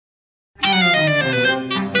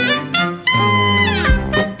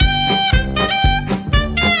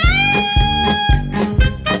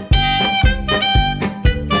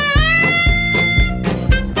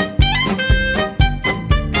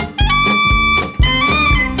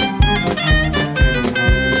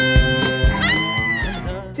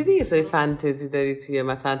سری فانتزی داری توی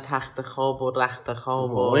مثلا تخت خواب و رخت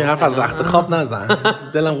خواب و این حرف از رخت خواب نزن،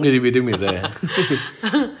 دلم قیری بیری میره.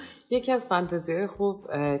 یکی از فانتزی‌های خوب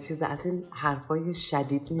چیز از این حرفای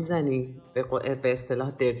شدید میزنی، به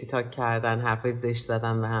اصطلاح درتی تاک کردن، حرفای زشت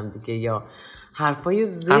زدن به هم دیگه، یا حرفای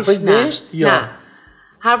زشت یا نه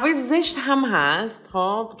حرفای زشت هم هست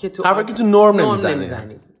ها که تو حرفایی که تو نرم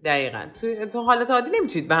نمیزنی. دقیقاً تو حالت عادی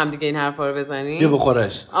نمیتونید به هم دیگه این حرفا رو بزنی. بیا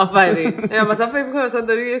بخورش. آفرین. مثلا فکر می‌کنی مثلا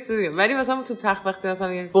داری یه چیزی، ولی مثلا تو تخت وقتی مثلا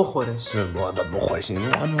میگی بخورش. باید بخورش.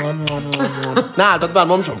 نه البته بر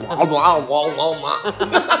ما میشم.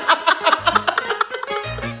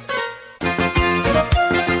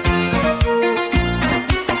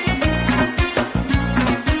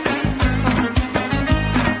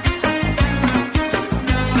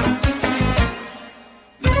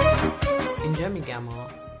 اینجا میگما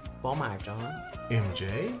با مرجان اینجا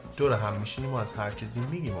دور هم میشینیم و از هر چیزی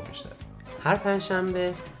میگیم و میشنویم. هر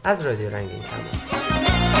پنجشنبه از رادیو رنگین کمان.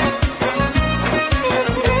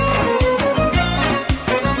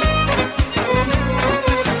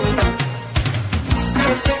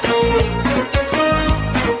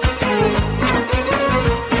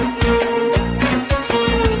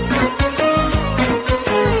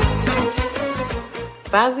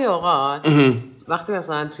 بعضی اوقات وقتی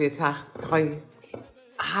مثلا توی تخت های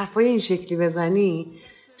حرفای این شکلی بزنی،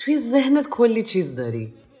 توی ذهنت کلی چیز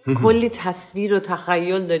داری، کلی تصویر و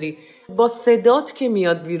تخیل داری، با صدات که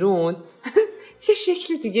میاد بیرون چه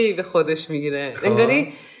شکلی دیگه ای به خودش میگیره.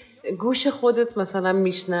 انگاری گوش خودت مثلا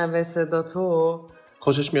میشنوه صداتو،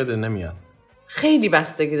 خوشش میاد نمیاد. خیلی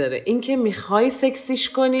بستگی داره اینکه میخوای سکسیش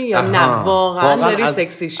کنی یا نه واقعا داری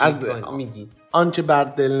سکسیش میگی. آنچه بر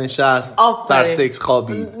دل نشست بر سکس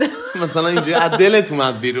خوابید. مثلا اینجا از دلت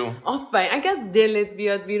اومد بیرون. آفرین. اگر دلت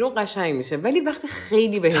بیاد بیرون قشنگ میشه، ولی وقتی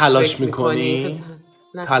خیلی بهش تلاش میکنی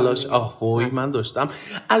تلاش وای من داشتم.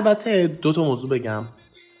 البته 2 موضوع بگم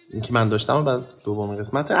این که من داشتم و بعد دومین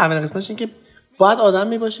قسمت. اول قسمتش این که باید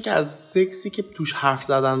آدمی باشه که از سکسی که توش حرف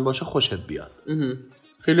زدن باشه خوشت بیاد.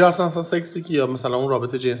 خیلی اصلا سکسی که یا مثلا اون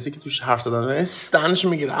رابطه جنسی که توش حرف زدن استنش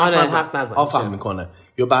میگیره، آفم میکنه،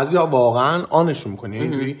 یا بعضیا واقعا آنشون میکنه،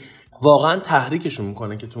 اینجوری واقعا تحریکشون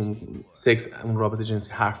میکنه که تو سکس اون رابطه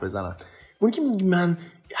جنسی حرف بزنن. اون که من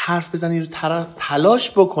حرف بزنی رو طرف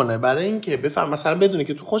تلاش بکنه برای اینکه بفهم، مثلا بدونه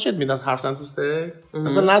که تو خوشت میاد حرف زدن تو سکس،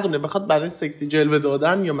 مثلا ندونه بخواد برای سکسی جلوه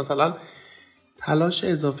دادن یا مثلا تلاش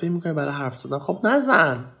اضافه میکنه برای حرف زدن. خب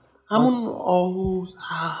نزن همون آهوز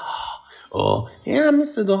این همین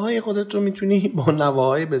صداهای خودت رو میتونی با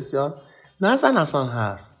نواهای بسیار نزن اصلا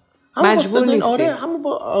حرف، مجبور نیستی. آره همون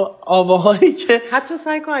با آواهایی که حتی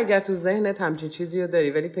سعی کن اگر تو ذهنت همچین چیزی رو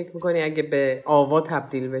داری ولی فکر میکنی اگه به آوا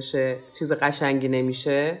تبدیل بشه چیز قشنگی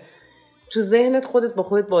نمیشه، تو ذهنت خودت با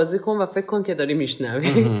خودت بازی کن و فکر کن که داری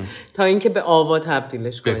میشنوی تا اینکه به آوا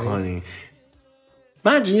تبدیلش کنی.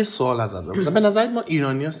 مرجان یه سوال ازت بپرسم. به نظرت ما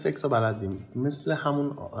ایرانی‌ها سکس رو بلدیم مثل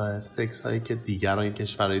همون سکس هایی که دیگران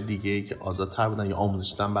کشورهای دیگه‌ای که آزادتر بودن یا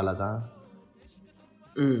آموزش دادن بلدن؟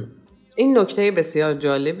 این نکته بسیار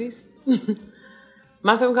جالبی است.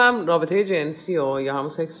 من فکر می‌کنم رابطه جنسی یا همون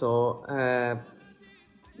سکس رو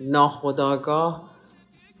ناخودآگاه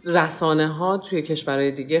رسانه‌ها توی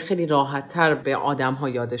کشورهای دیگه خیلی راحت‌تر به آدم‌ها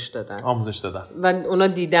یادش دادن، آموزش دادن و اونا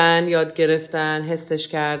دیدن، یاد گرفتن، حسش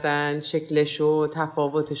کردن، شکلشو،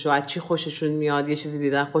 تفاوتشو، از چی خوششون میاد، یه چیزی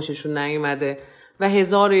دیدن خوششون نیومده و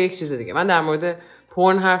 1001 چیز دیگه. من در مورد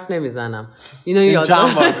پورن حرف نمیزنم، اینو یاد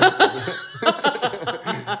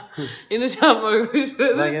اینو چند بار گوش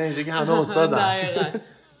بده. مگه اینجا که همه استادن.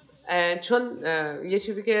 چون یه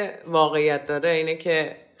چیزی که واقعیت داره اینه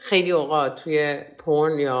که خیلی اوقات توی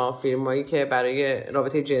پورن یا فیلمایی که برای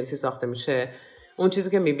رابطه جنسی ساخته میشه، اون چیزی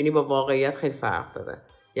که میبینی با واقعیت خیلی فرق داره.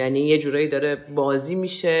 یعنی یه جورایی داره بازی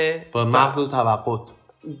میشه با محض توقع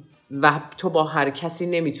و تو با هر کسی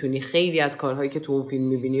نمیتونی خیلی از کارهایی که تو اون فیلم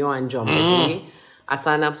میبینی و انجام بدی.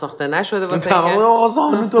 اصلا هم ساخته نشده واسه اینکه تمام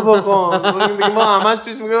آقا تو بکن دیگه. ما همش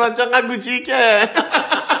چیش میگیم چقدر کوچیکه،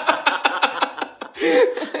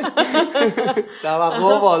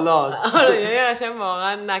 توقع بالاست. آره یعنی قشنگ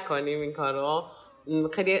واقعا نکنیم این کارو،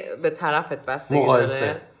 خیلی به طرفت بستگی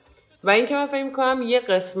داره. و اینکه من فکر می‌کنم یه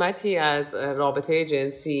قسمتی از رابطه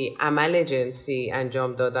جنسی، عمل جنسی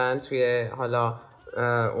انجام دادن توی حالا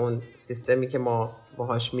اون سیستمی که ما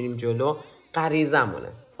باهاش میریم جلو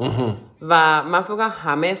غریزمونه و من فکر می‌کنم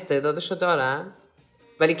همه استعدادشو دارن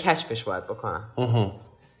ولی کشفش باید بکنن.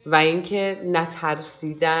 و اینکه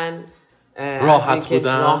نترسیدن،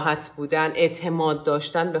 راحت بودن، اعتماد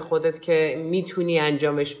داشتن به خودت که میتونی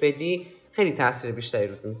انجامش بدی، خیلی تاثیر بیشتری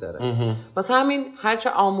رو میذاره. واسه همین هرچه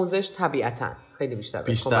آموزش طبیعتا خیلی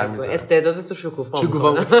بیشتر میذاره، استعدادت رو شکوفا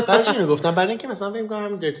میکنه. برای چی گفتم؟ برای اینکه مثلا فکر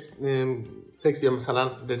می‌کنم درتی سکس یا مثلا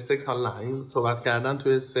درتی سکس، حالا نه این صحبت کردن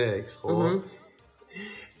توی سکس، خب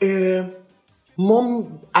ما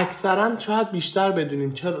اکثرا شاید بیشتر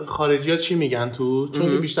بدونیم چرا خارجی‌ها چی میگن تو،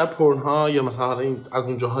 چون بیشتر پورن‌ها یا مثلا این از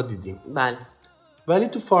اونجاها دیدیم. بله. ولی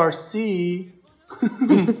تو فارسی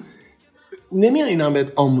نمیان اینا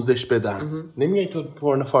بهت آموزش بدن، نمیای تو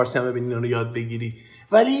پورن فارسی هم ببینی رو یاد بگیری.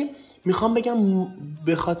 ولی میخوام بگم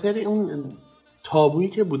به خاطر اون تابویی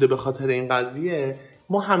که بوده، به خاطر این قضیه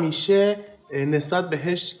ما همیشه نسبت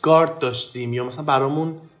بهش گارد داشتیم، یا مثلا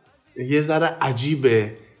برامون یه ذره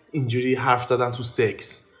عجیبه اینجوری حرف زدن تو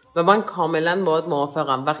سکس. و من کاملا باهات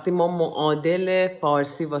موافقم. وقتی ما معادل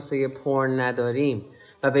فارسی واسه پورن نداریم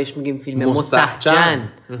و بهش میگیم فیلم مستحجن،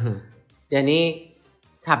 یعنی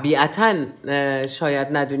طبیعتاً شاید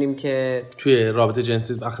ندونیم که توی رابطه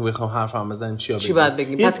جنسی وقتی بخوام حرفم بزنیم چی باید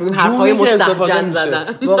بگیم. پس میگیم حرفای مستحجن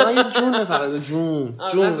زدن. واقعا یه جونه، فقط جون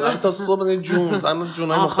وقتی تا صبح بگیم جون، مثلا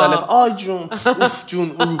جونای مختلف، آی جون، اوف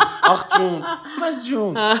جون، آخ جون، مش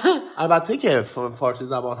جون. البته که فارسی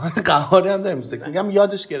زبان‌های قهاری هم داریم، میگم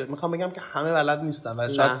یادش گرفت. میخوام بگم که همه بلد نیستن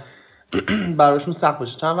و شاید براشون سخت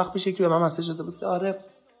باشه. چند وقت پیش که به من مسیج داده بود که آره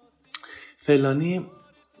فلانی،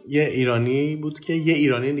 یه ایرانی بود که یه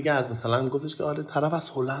ایرانی دیگه از مثلا گفتش که آره طرف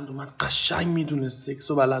از هلند اومد، قشنگ میدونه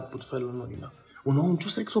سکس و بلد بود فلان و اینا، اونا اونجا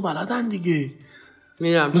سکس و بلدن دیگه.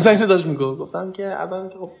 میرم مثلا اینو داشت میگفت. گفتم که اولا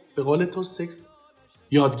که خب به قول تو سکس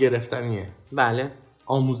یاد گرفتنیه. بله.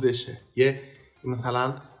 آموزشه. یه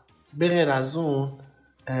مثلا به غیر از اون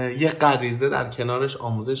یه غریزه در کنارش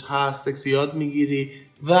آموزش هست، سکس یاد میگیری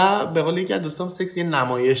و به قول یکی از دوستام سکس یه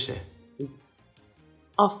نمایشه.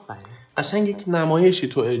 آفرین. قشنگ یک نمایشی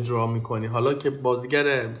تو اجرا میکنی، حالا که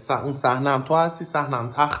بازیگر اون صحنه هم تو هستی، صحنه هم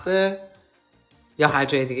تخته یا هر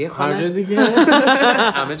جای دیگه، هر جای دیگه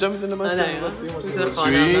همه جا میدونه من تو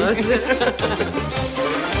خانه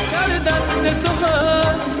در دست تو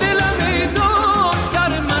هست دلم ایدان،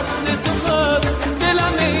 در مست تو هست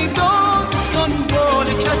دلم ایدان، دنبال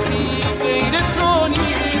کسی غیر تو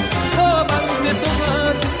نیست، تا بست تو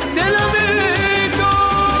هست دلم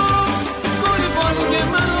ایدان، گل بانگ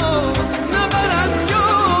منو نبر از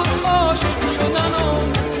یاد، عاشق شدنو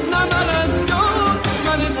نبر از یاد،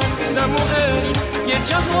 من هستم و عشق یه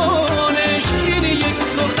جهانش، این یک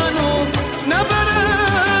سخنو نبر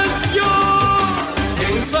از یاد.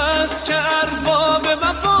 این بس که ارباب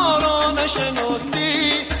وفا را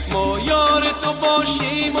نشناسی، ما یار تو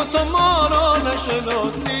باشیم و تو ما را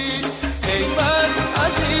نشناسی. ای بس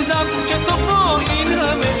عزیزم که تو با این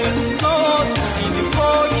همه احساس، این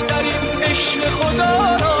پاک در این عشق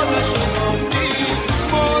خدا را نشناسی،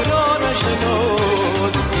 ما را نشناسی.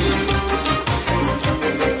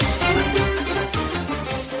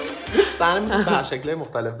 صحنه به شکل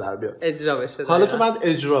مختلف در بیاد، اجرا بشه. حالا تو باید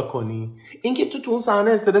اجرا کنی. اینکه تو اون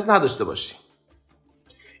صحنه استرس نداشته باشی،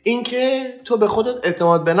 اینکه تو به خودت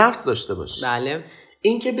اعتماد به نفس داشته باشی. بله.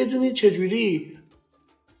 اینکه بدونی چجوری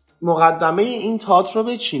مقدمه این تئاتر رو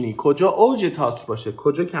بچینی، کجا اوج تئاتر باشه،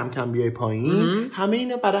 کجا کم کم بیای پایین. همه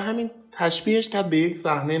اینا برای همین تشبیهش کرد به یک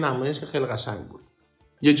صحنه نمایش که خیلی قشنگ بود.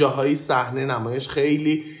 یه جاهایی صحنه نمایش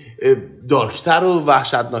خیلی دارکتر و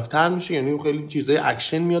وحشتناکتر میشه، یعنی خیلی چیزای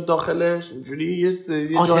اکشن میاد داخلش، اینجوری یه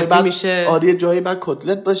جایی بعد میشه. یه جایی بعد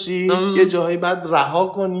کتلت باشی، یه جایی بعد رها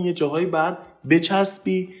کنی، یه جایی بعد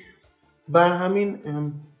بچسبی. بر همین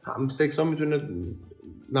هم سکس ها میتونه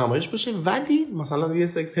نمایش باشه، ولی مثلا یه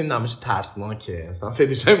سکس نمایش ترسناکه، مثلا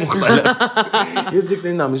فتیشای مختلف یه سکس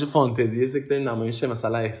نمایش فانتزی، یه سکس نمایش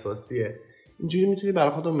مثلا احساسیه. اینجوری میتونی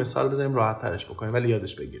برای خودت مثال بزنیم راحت ترش بکنیم ولی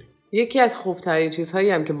یادش بگیریم. یکی از خوبترین چیزهایی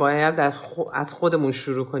هم که باید از خودمون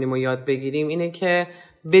شروع کنیم و یاد بگیریم اینه که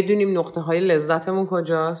بدونیم نقطه های لذتمون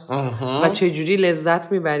کجاست و چجوری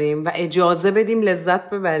لذت میبریم و اجازه بدیم لذت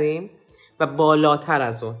ببریم و بالاتر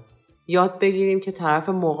از اون یاد بگیریم که طرف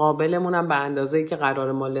مقابلمون هم به اندازه‌ای که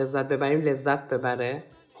قرار ما لذت ببریم لذت ببره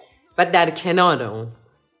و در کنار اون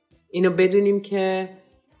اینو بدونیم که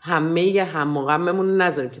همه هم غممون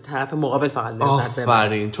نذاریم که طرف مقابل فقط لذت ببره.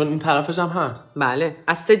 آفرین، چون این طرفش هم هست. بله،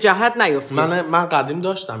 از سه جهت نیفتیم. من قدیم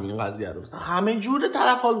داشتم این قضیه رو، مثلا همه جور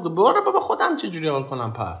طرف حال کنه، برو بابا خودم چه جوری حال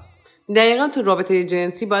کنم. پس دقیقاً تو رابطه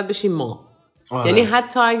جنسی باید بشیم ما. یعنی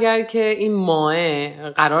حتی اگر که این ماه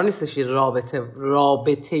قرار نیستش رابطه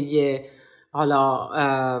حالا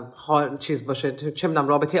چیز باشه، چه میدونم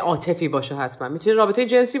رابطه عاطفی باشه، حتما میتونه رابطه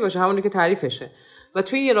جنسی باشه، همونی که تعریفشه. و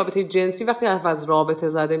توی یه رابطه جنسی وقتی حرف از رابطه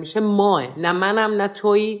زده میشه ماه، نه منم نه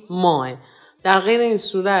تویی، ماه. در غیر این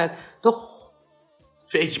صورت تو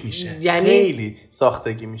فکر میشه، یعنی خیلی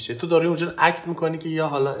ساختگی میشه. تو داری اونجا اکت میکنی که یا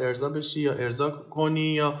حالا ارضا بشی یا ارضا کنی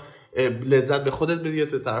یا لذت به خودت بدی یا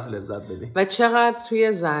تو طرف لذت بدی. و چقدر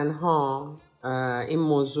توی زنها این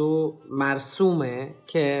موضوع مرسومه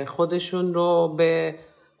که خودشون رو به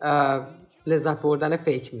لذت بردن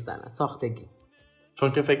فیک میزنن، ساختگی.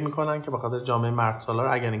 چون که فکر میکنن که بخاطر جامعه مرد سالار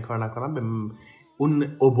اگر این کار نکنن به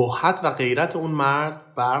اون اباحت و غیرت اون مرد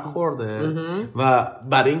برخورده و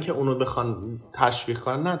برای اینکه اونو بخوان تشویق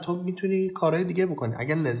کنن، نه تو میتونی کارهای دیگه بکنی.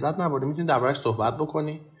 اگر لذت نبردی میتونی دربارش صحبت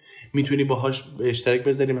بکنی، میتونی باهاش به اشتراک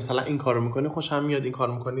بذاری، مثلا این کارو میکنی خوشم میاد، این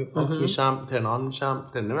کارو میکنی آف میشم، ترنان میشم،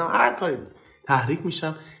 هر کاری تحریک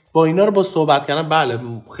میشم. با اینا رو با صحبت کردن بله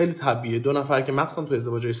خیلی طبیعیه. دو نفر که مخصوصا تو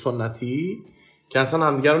ازدواجای سنتی که اصلا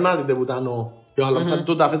همدیگه رو ندیده بودن و یا حالا مثلا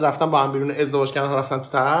دو دفعه رفتن با هم بیرون ازدواج کردن رفتن تو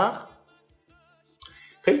تخت،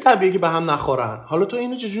 خیلی طبیعیه که به هم نخورن. حالا تو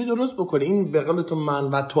اینو چجوری درست بکنی؟ این به قول تو من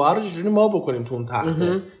و تو رو چجوری ما بکنیم تو اون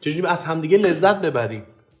تخته؟ چجوری از همدیگه لذت ببریم؟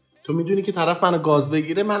 تو میدونی که طرف منو گاز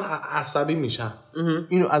بگیره من عصبی میشم،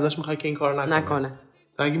 اینو ازش میخوای که این کارو نکنه.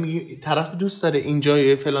 اگه میگی طرف دوست داره اینجا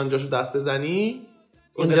فلان جاشو دست بزنی،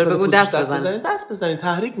 اونجا بگو دست بزنی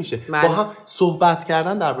تحریک میشه. با هم صحبت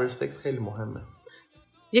کردن درباره سکس خیلی مهمه.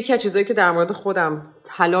 یکی از چیزایی که در مورد خودم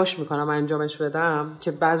تلاش میکنم انجامش بدم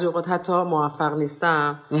که بعضی اوقات حتی موفق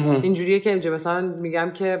نیستم اینجوریه که اینجا مثلا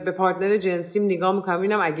میگم که به پارتنر جنسیم نگاه میکنم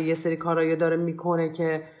ببینم اگه یه سری کارایی داره میکنه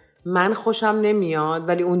که من خوشم نمیاد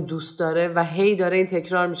ولی اون دوست داره و هی داره این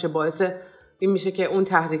تکرار میشه، باعث این میشه که اون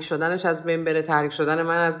تحریک شدنش از بین بره، تحریک شدن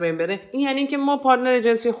من از بین بره، این یعنی اینکه ما پارتنر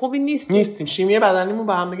جنسی خوبی نیستیم. شیمی بدنیمون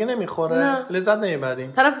به هم دیگه نمیخوره، لذت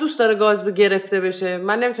نمیبریم. طرف دوست داره گاز گرفته بشه،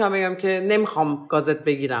 من نمیتونم بگم که نمیخوام گازت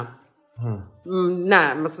بگیرم.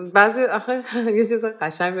 نه مثلا بعضی آخه یه چیز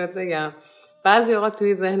قشنگ بهت بگم، بعضی اوقات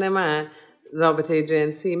توی ذهن من رابطه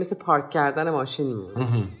جنسی مثل پارک کردن ماشین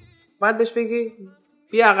میمونه. بعد بهش بگی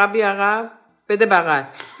بیا عقب بده بغل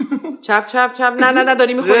چپ نه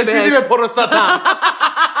داری میخوری بهش، رسیدی به پروستاتم.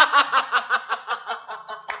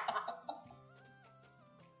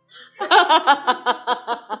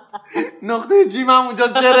 نقطه جیم هم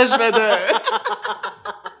اونجاست، جرش بده.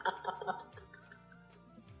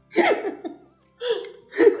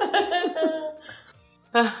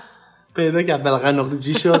 پیدا کرد بالاخره نقطه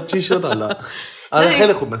جی شد. چی شد حالا؟ آره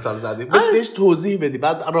خیلی خوب مثال زدی. بهش توضیح بدی،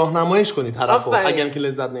 بعد راهنماییش کنی طرفو اگر که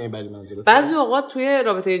لذت نمیبری. منظورت بعضی اوقات توی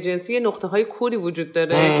رابطه جنسی نقطه‌های کوری وجود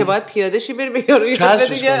داره که باید پیاده شی بری به یارو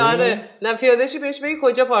دیگه. آره نه پیاده شی بهش بگی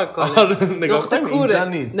کجا پارک کنه. آره نگاه کن اینجا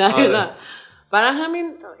نیست. نه برای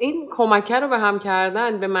همین این کمک رو به هم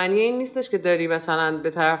کردن به معنی این نیستش که داری مثلا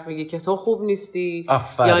به طرف میگی که تو خوب نیستی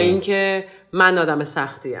یا اینکه من آدم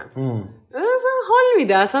سختیم. اصلا حال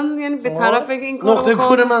میده اصلا، یعنی به طرف بگی این کارو نقطه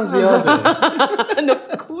کور من زیاده.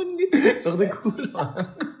 نقطه کور نیست، نقطه کور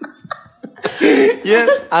یه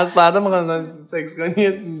از فردا میخوام تکس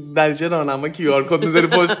کنی درجه راهنما کیو آر کد میذاری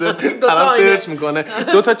پشت طرف سرچ میکنه،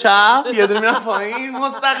 دو تا چپ یه دونه میرم پایین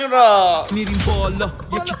مستقیم راه میریم بالا،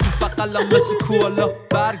 یکی تو بغلم مثل کوالا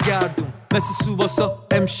برگردون مثل سوباسا،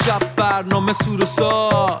 امشب برنامه سوروسا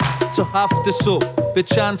تا 7 صبح به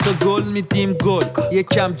چند تا گل میدیم گل،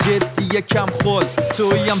 یکم جدی یکم خل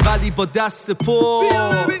تویم ولی با دست پر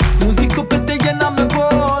موزیکو بده یه نمه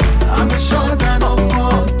بال همه شادن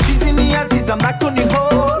آفال چیزی نی عزیزم نکنی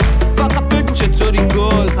حال فقط بگو چطوری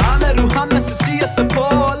گل همه رو هم مثل سی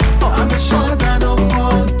سپال همه شادن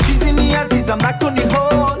آفال چیزی نی عزیزم نکنی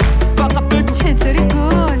حال فقط بگو چطوری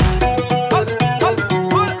گل.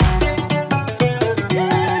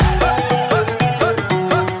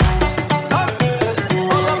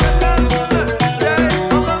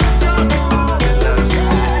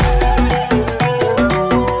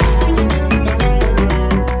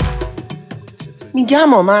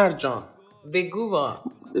 میگما مرجان بگو با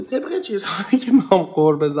طبق چیزهایی که من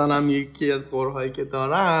قور بزنم، یکی از قورهایی که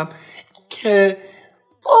دارم که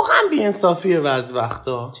واقعا بی‌انصافیه بعضی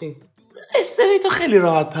وقتا. چی؟ استریتو خیلی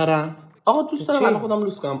راحت ترن. آقا دوست دارم من خودم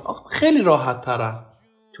لوس کنم، خیلی راحت ترن.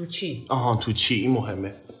 تو چی؟ تو چی؟ این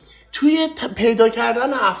مهمه. توی پیدا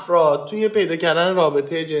کردن افراد، توی پیدا کردن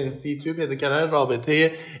رابطه جنسی، توی پیدا کردن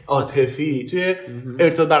رابطه عاطفی، توی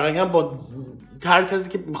ارتباط برقرار کردن با هر کسی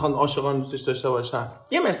که میخوان عاشقان دوستش داشته باشن.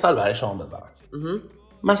 یه مثال برای شما بزنم.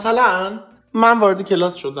 مثلا من وارد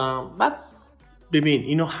کلاس شدم، بعد ببین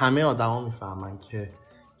اینو همه آدما میفهمن که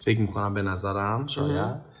فکر میکنم به نظرم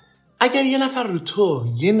شاید اگر یه نفر رو تو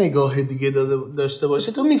یه نگاه دیگه داشته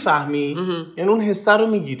باشه تو میفهمی، یعنی اون حسه رو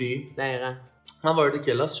میگیری. دقیقاً. من وارد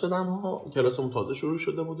کلاس شدم و کلاسمون تازه شروع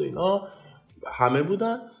شده بود و اینا همه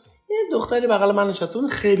بودن. یه دختری بغل من نشسته بود،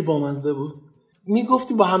 خیلی بامزه بود.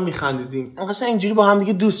 میگفتیم با هم میخندیدیم، انقدر اینجوری با هم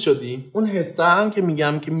دیگه دوست شدیم. اون حسه هم که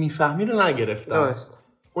میگم که میفهمی رو نگرفتم.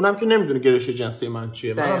 اونم که نمیدونه گرایش جنسی من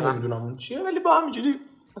چیه، منم نمیدونم اون چیه، ولی با همینجوری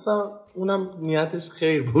مثلا اونم نیتش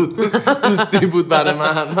خیر بود، دوستی بود برای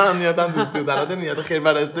من نیتم دوستی بود، در نیت خیر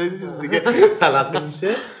برای استریت چیز دیگه تلقی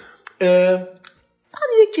میشه.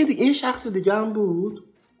 یکی دیگه یه شخص دیگه هم بود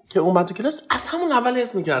که اومد تو کلاس، از همون اول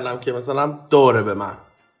حس میکردم که مثلا داره به من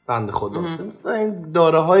بنده خدا، مثلا این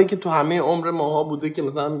داره هایی که تو همه عمر ماها بوده که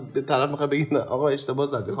مثلا به طرف میخواد بگی آقا اشتباه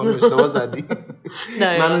زدی، خانم اشتباه زدی.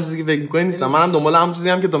 من اون چیزی که فکر میکنی نیستم، منم دنبال همون چیزی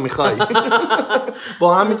هم که تو میخوای.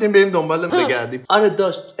 با هم میتونیم بریم دنبال بگردیم. آره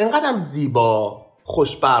داشت اینقدرم زیبا،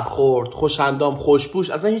 خوش برخورد، خوش اندام، خوشبوش،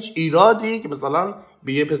 اصلا هیچ ایرادی که مثلا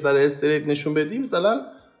به یه پسر استریت نشون بدی مثلا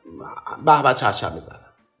به به چرچم میزنه،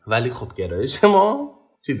 ولی خب گرایش ما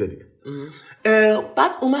چیز دیگه است.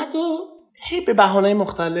 بعد اومد و هی به بهانه‌های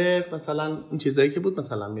مختلف، مثلا این چیزایی که بود،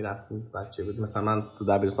 مثلا میرفتیم بچه بود، مثلا من تو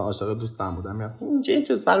دبیرستان عاشق دوستم بودم، میرفتم اینجا این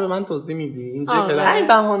چیز به من توضیح میدی، اینجا فلان، این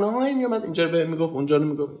بهانه‌هایی میومد، اینجا رو بهم میگفت، اونجا رو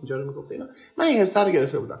میگفت، اینجا رو میگفت، اینا من این حس رو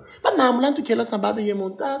گرفته بودم. بعد معمولا تو کلاسم بعد یه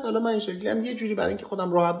مدت، حالا من این شکلی هم یه جوری برای اینکه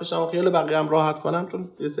خودم راحت بشم و خیال بقیه هم راحت کنم، چون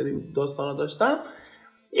یه سری داستانا داشتم،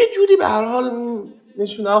 یه جوری به هر حال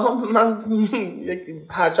نشون آقا من یک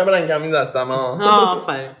پرچم رنگین دستم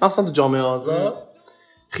مثلا تو جامعه آزاد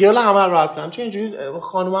خیال همه رو راحت کنم، چون اینجوری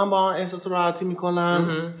خانوما با احساس راحتی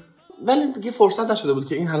میکنن. ولی دیگه فرصت نشده بود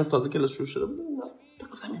که این هنوز تازه کلاس شروع شده بود.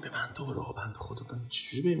 گفتم این به من تو راه بنده خدا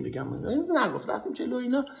چجوری بهم بگم، نگفت رفتیم جلو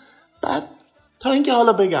اینا. بعد تا اینکه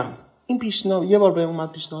حالا بگم این پیشنهاد یه بار بهم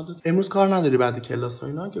اومد پیشنهاد داد امروز کار نداری بعد کلاس و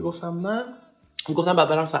اینا، که گفتم نه، گفتم بعد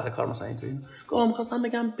برم سر کار مثلا اینطوری. گفتم می‌خواستم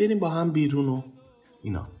بگم بریم با هم بیرون و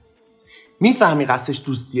اینا. میفهمی قصدش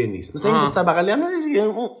دوستیه نیست، مثلا این دختر بغلی هم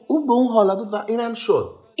اون به اون حالت بود و اینم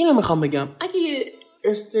شد. اینو میخوام بگم اگه یه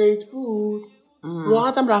استریت بود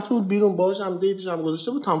راحتم رفته بود بیرون، باشم دیتش هم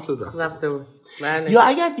گذاشته بود، تمام شد رفته بود. یا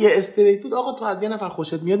اگر یه استریت بود آقا تو از یه نفر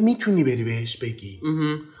خوشت میاد میتونی بری بهش بگی.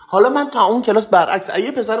 حالا من تا اون کلاس برعکس،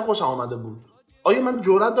 یه پسر خوشم اومده بود، آیا من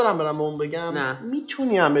جرئت دارم برم به اون بگم؟ نه.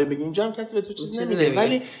 میتونی هم بری بگی، اینجا هم کسی به تو چیز نمیگه،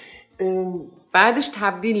 ولی بعدش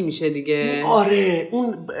تبدیل میشه دیگه. آره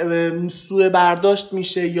اون سوء برداشت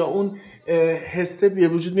میشه، یا اون حسه به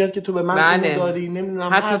وجود میاد که تو به من اونو داری، نمیدونم،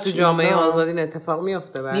 حتی تو جامعه آزادین اتفاق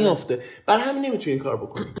میفته. برای همین نمیتونی این کار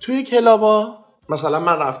بکنی. توی کلابا مثلا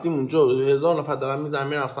من رفتیم اونجا 1000 نفر دارن میزنن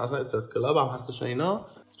میرن، اصلا استریت کلاب هم هستش اینا.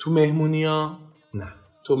 تو مهمونیا نه،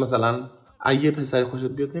 تو مثلا اگه پسری خوشت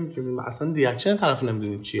بیاد نمیتونی اصلا ریاکشن طرف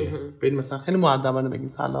نمیدونی چیه، بریم مثلا خیلی مؤدبانه بگی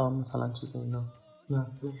سلام مثلا چیز اینا. نه،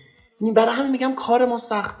 برای همین میگم کار ما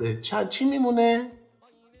سخته. چی میمونه؟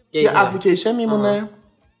 یه اپلیکیشن میمونه.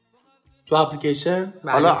 تو اپلیکیشن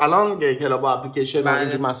حالا الان گی کلاب با اپلیکیشن و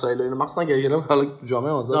اینجور مسائل اینا، مثلا گی کلاب حالا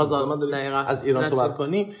جامعه آزاد ما داریم از ایران صحبت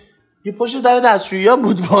کنیم، یه پشت در دستشویی‌ها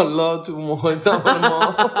بود والا تو موقع زمان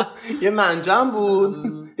ما یه منجم بود،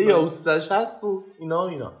 یه اوستش هست بود،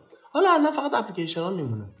 اینا حالا الان فقط اپلیکیشن ها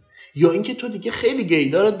میمونه. یا اینکه تو دیگه خیلی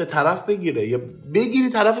گیدارت به طرف بگیره، یا بگیری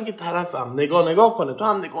طرفی که طرفم نگاه کنه، تو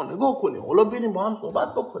هم نگاه کنی، حالا بریم با هم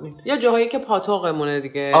صحبت بکنیم. یا جاهایی که پاتوقمونه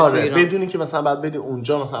دیگه. آره بدونی که مثلا بعد بدی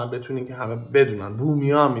اونجا مثلا بتونین که همه بدونن،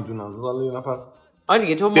 بومیا میدونن، والا یه نفر آره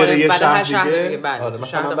دیگه تو برای هر شهر دیگه. آره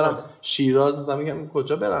مثلا من برم شیراز مثلا میگم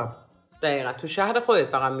کجا برم، دقیقاً تو شهر خودت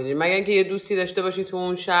فقط میری، مگر اینکه یه دوستی داشته باشی تو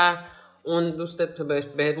اون شهر، اون دوستت تو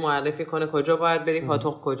بهت معرفی کنه کجا باید بری،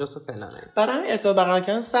 پاتوق کجاست و فلانه. برای همین ارتباط برقرار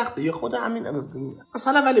کردن سخته. یا خود همین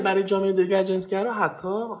مثلا، ولی برای جامعه دیگه جنسگرا حتی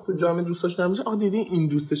تو جامعه دوستاش نمیشه، آقا دیدی این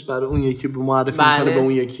دوستش برای اون یکی معرفی میکنه به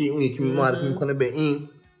اون یکی، اون یکی معرفی میکنه به این.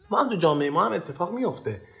 ما هم تو جامعه ما هم اتفاق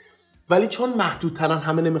میفته، ولی چون محدودترن،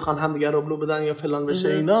 همه نمیخوان همدیگه رو بلو بدن یا فلان بشه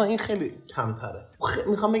اینا، این خیلی کمتره.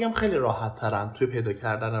 میخوام بگم خیلی راحت ترن توی پیدا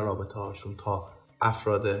کردن رابطه هاشون تا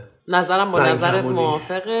افراد. نظرم با نظرت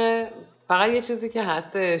موافقه. فقط یه چیزی که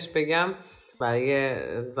هستش بگم برای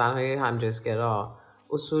زنهای همجنسگرا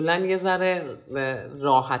اصولا یه ذره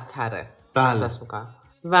راحت تره احساس میکنم.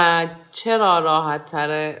 و چرا راحت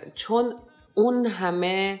تره؟ چون اون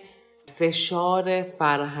همه فشار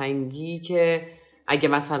فرهنگی که اگه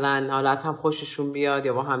مثلا حالا از هم خوششون بیاد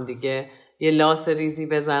یا با هم دیگه یه لاس ریزی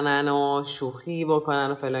بزنن و شوخی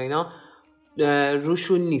بکنن و فلان اینا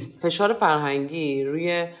روشون نیست. فشار فرهنگی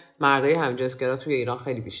روی مردای همجنسگرا توی ایران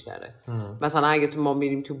خیلی بیشتره. مثلا اگه ما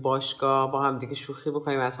میریم تو باشگاه با هم دیگه شوخی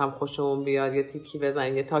بکنیم، از هم خوشمون بیاد، یه تیکی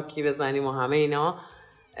بزنیم، یه تاکی بزنیم و همه اینا،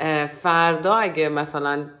 فردا اگه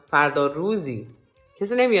مثلا فردا روزی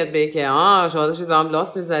کسی نمیاد بگه که شما داشتید با هم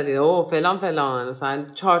لاس میزدید او فلان، مثلا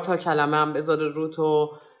 4 تا کلمه هم بذاره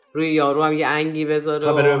روی یارو هم یه انگی بذاره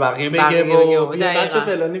تا بره به بقیه بگه و بچه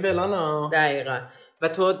فلانی فلانا. دقیقاً. و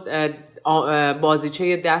تو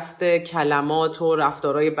بازیچه دست کلمات و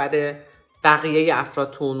رفتارهای بد بقیه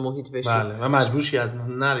افراد تو اون محیط بشی. بله، و مجبورشی از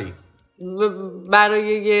نری.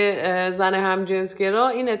 برای یه زن همجنسگرا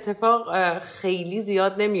این اتفاق خیلی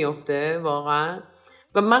زیاد نمیفته واقعا،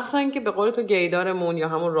 و مخصوصا اینکه به قول تو گیدارمون یا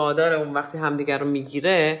همون رادارمون وقتی همدیگر رو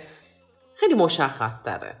میگیره خیلی مشخص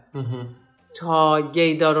تره تا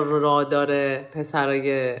گیدار و رادار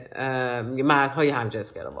پسرای مردهای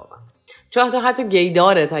همجنسگرا واقعا. چون حتی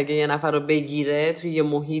گیدارت اگه یه نفر رو بگیره توی یه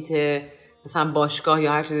محیط مثلا باشگاه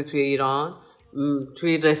یا هر چیزی توی ایران،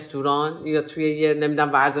 توی رستوران یا توی یه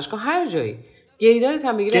نمیدونم ورزشگاه، هر جایی گیدارت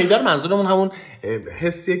هم بگیره. گیدار منظورمون همون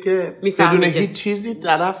حسیه که بدون هیچ چیزی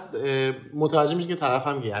طرف متوجه میشه که طرف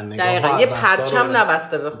هم گیه. دقیقاً یه پرچم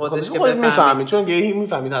نبسته به خودش که بفهمی. میفهمی چون گیه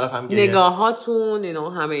میفهمی طرف هم گیه. نگاهاتون اینا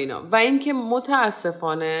همه اینا. و اینکه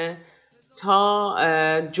متاسفانه تا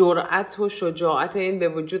جرأت و شجاعت این به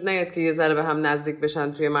وجود نیاد که یه ذره به هم نزدیک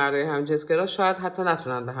بشن توی مردای همجنسگرا، شاید حتی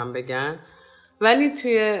نتونن به هم بگن، ولی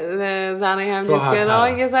توی زنای همجنسگرا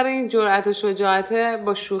یه ذره این جرأت و شجاعت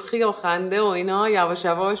با شوخی و خنده و اینا یواش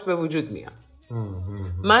یواش به وجود میاد.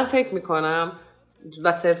 من فکر میکنم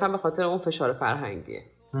و صرفا به خاطر اون فشار فرهنگیه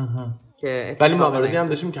که ولی مواردی هم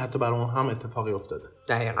داشتیم که حتی برای اون هم اتفاقی افتاده.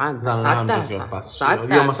 دقیقاً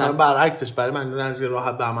 100%. یا مثلا برعکسش برای من نرجی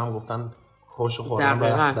راحت به هم گفتن خوش و خوردم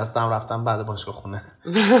دستم رفتم بعد باشگاه خونه.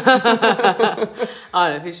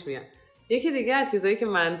 آره پیش میاد. یکی دیگه از چیزایی که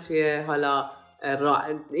من توی حالا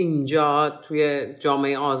اینجا توی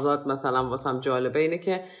جامعه آزاد مثلا واسم جالبه اینه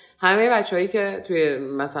که همه بچه‌هایی که توی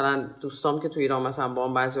مثلا دوستام که توی ایران مثلا با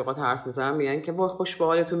هم بعضی اوقات حرف میزنن میگن که وای خوش به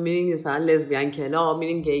حالتون، میرین مثلا لزبیان کلاب،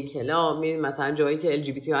 میرین گی کلاب، میرین مثلا جایی که ال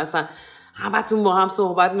جی بی تی هستن، همتون با هم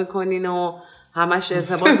صحبت میکنین و همش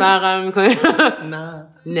ارتباط برقرار میکنین.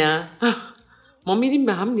 نه ما میریم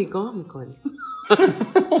به هم نگاه میکنیم.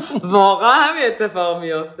 واقعا همین اتفاق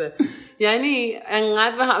میفته. یعنی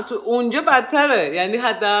انقدر تو اونجا بدتره. یعنی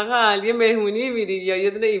حداقل یه مهمونی میری یا یه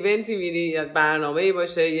دونه ایونتی میری یا برنامه‌ای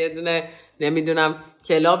باشه، یه دونه نمیدونم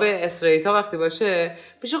کلاب استریتا وقتی باشه،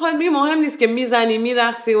 پیش خودت میگی مهم نیست که میزنی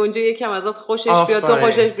میرقصی اونجا، یکم ازت خوشش بیاد تو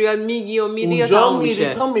خوشش بیاد میگی و میری یا تموم میشه.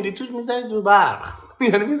 اونجا میری تو میزنی تو برق.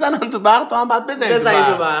 یعنی میزنن تو برق تو هم بعد بزنی تو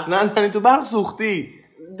برق. نزنی تو برق سوختی.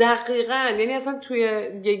 دقیقاً. یعنی اصلا توی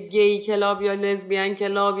یه گی کلاب یا لزبیان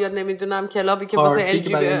کلاب یا نمیدونم کلابی که واسه ال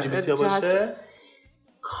جی بی تی باشه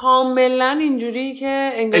کاملا اینجوری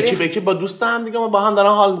که انگاری یکی با دوست هم دیگه با هم دارن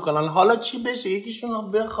حال میکنن، حالا چی بشه،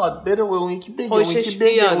 یکیشون بخواد بره و اون یکی بگه، اون یکی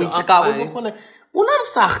بگه، اون یکی قبول بکنه، اونم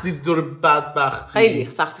سختی دور بدبخت خیلی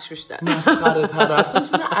سختش بیشتر مسخره تر. اصلا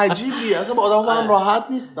چیز عجیبی، اصلا با آدم با هم راحت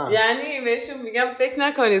نیستن. یعنی بهشون میگم فکر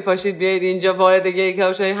نکنید پاشید بیاید اینجا وارد گی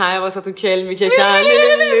کلاب شید همه واسهتون کل میکشن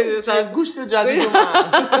گوشت جدید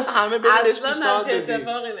من همه بهش پیشنهاد بدید.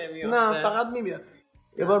 اتفاقی نمیفته. نه فقط میبینم.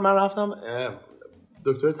 یه بار من رفتم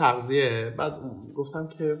دکتر تغذیه، بعد گفتم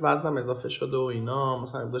که وزنم اضافه شده و اینا،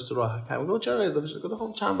 مثلا داشت راه کم. گفت چرا اضافه شده؟ گفتم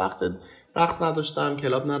خب چند وقت رقص نداشتم،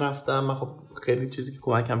 کلاب نرفتم. من خب خیلی چیزی که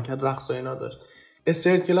کمکم کرد رقص و اینا داشت.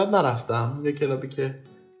 استریت کلاب نرفتم، یه کلابی که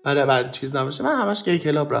بعد چیز نباشه. من همش گی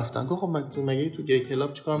کلاب رفتم. گفت خب مگه تو گی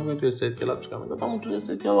کلاب چیکار می‌کنی، تو استریت کلاب چیکار می‌کنی؟ گفتم اون تو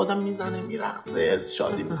استریت کلاب آدم میزنه، میرقصه،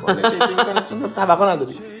 شادی می‌کنه، چه می‌کنه، چیزی توقع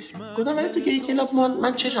نداری. گفتم ولی تو گی کلاب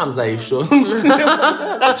من چشم ضعیف شد.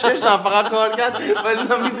 چشم فقط کار کرد، ولی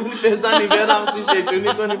من می‌دونی بزنی برقصی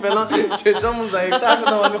شیطونی کنی فلان، چشمون ضعیف‌تر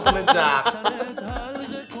شد اومد خونه جق.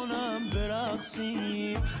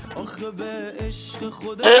 آخه به عشق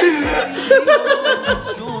خدا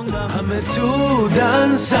همه تو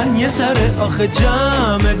دنسن یه سره، آخه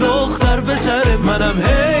جمع دختر به سره، منم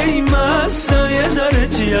هی مستم یه ذره،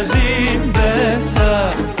 چی از این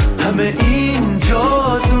بهتر، همه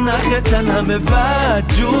اینجا تو نختن، همه بد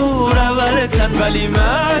جور اولتن، ولی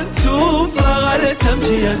من تو بغلتم،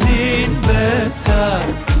 چی از این بهتر.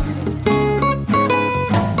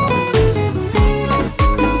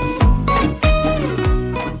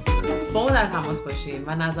 در تماس باشیم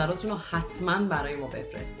و نظراتتون رو حتما برای ما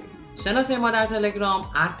بفرستید. شناسه ما در تلگرام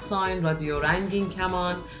 @رادیو رنگین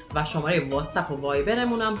کمان و شماره واتساپ و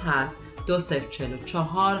وایبرمون هم هست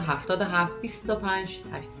 2044 77 25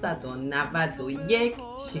 891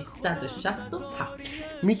 667.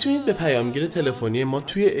 میتونید به پیامگیر تلفنی ما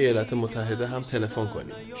توی ایالات متحده هم تلفن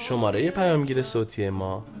کنید. شماره پیامگیر صوتی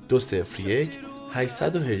ما 201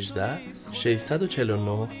 818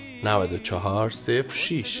 649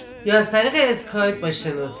 9406 یا از طریق اسکایپ با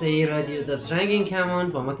شناسه رادیو رنگین کمان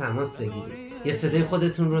با ما تماس بگیرید یا صدای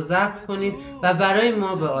خودتون رو ضبط کنید و برای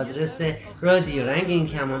ما به آدرس رادیو رنگین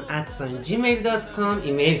کمان @gmail.com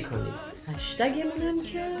ایمیل کنید. هشتگمون هم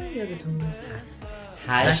که یادتون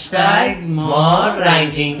هست ما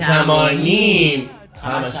رنگین کمانیم،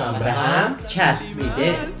 همشان به هم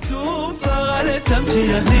چسبیده. تو بغلتم،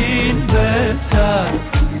 چی از این بهتر.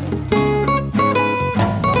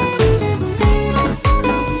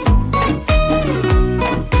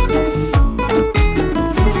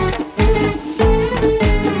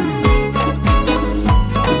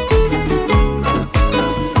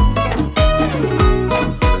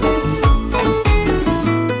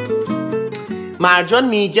 مرجان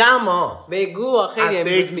میگما بگو. خیلی از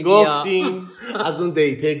سکس گفتیم، از اون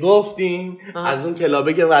دیته گفتیم، از اون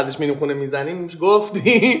کلابه که بعدش میریم خونه میزنیم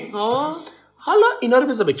گفتیم. حالا اینا رو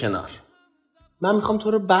بذار به کنار. من میخوام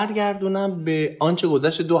تو رو برگردونم به آنچه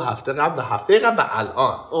گذشت 2 هفته قبل و هفته قبل و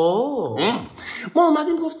الان. ما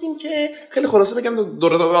اومدیم گفتیم که خیلی خلاصه بگم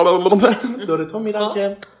دورتون میرم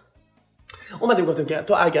که اومدیم گفتیم که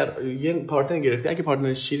تو اگر یه پارتنر گرفتی، اگه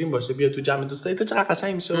پارتنر شیرین باشه بیا تو جمع دوستایت، چقدر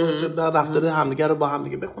قشنگ میشه رفتار همدیگه رو با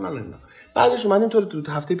همدیگه بخونن اینا. بعدش اومدیم تو رو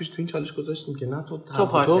تو هفته پیش تو این چالش گذاشتیم که نه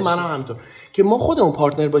تو منم همینطور که ما خودمون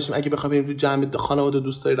پارتنر باشیم، اگه بخوایم بریم تو جمع خانواده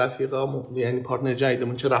دوستای رفیقا، یعنی پارتنر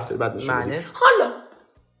جدیدمون چه رفتاری بد نشون بدیم.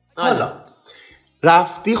 حالا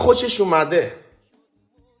رفتی خوشش اومده،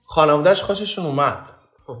 خانواده‌اش خوششون اومد،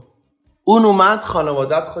 اون اومد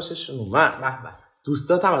خانواده‌ات خوششون اومد،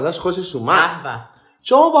 دوستات هم ازش خوشش اومد،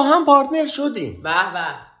 شما با هم پارتنر شدین.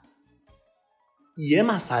 یه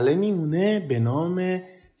مسئله میمونه به نام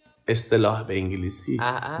اصطلاح به انگلیسی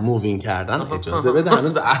مووینگ کردن. اجازه بده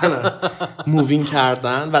هنوز به مووینگ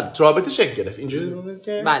کردن و رابطه شکل گرفت. اینجوری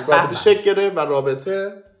که رابطه شکل گرفت و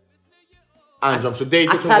رابطه انجام شد.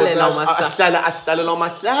 دیتتون اصل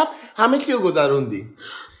لامصلحت همه چی رو گذروندی.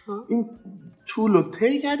 این طول و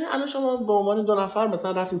طی کرده. الان شما به عنوان 2 نفر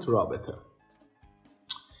مثلا رفتین تو رابطه.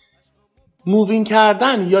 مووینگ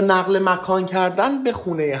کردن یا نقل مکان کردن به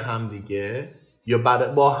خونه همدیگه یا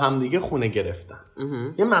با همدیگه خونه گرفتن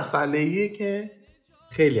یه مسئله‌ایه که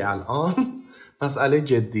خیلی الان مسئله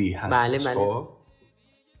جدی هست. خب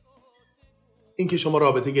این که شما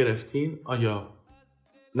رابطه گرفتین، آیا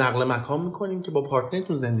نقل مکان میکنین که با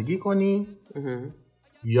پارتنرتون زندگی کنین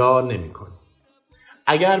یا نمیکنین؟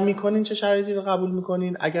 اگر میکنین چه شرایطی رو قبول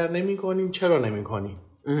میکنین؟ اگر نمیکنین چرا نمیکنین؟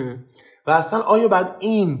 و اصلا آیا بعد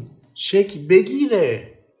این شکل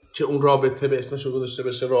بگیره که اون رابطه به اسمش رو گذاشته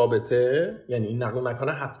بشه رابطه، یعنی این نقل مکان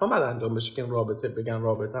حتما بعد انجام بشه که این رابطه بگن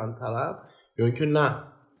رابطه ان طرف، یا اینکه نه؟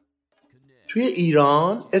 توی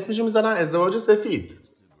ایران اسمش رو میذارن ازدواج سفید.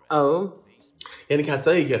 یعنی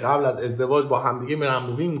کسایی که قبل از ازدواج با همدیگه میرن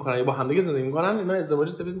مووینگ میکنن یا با همدیگه زندگی میکنن، اینا ازدواج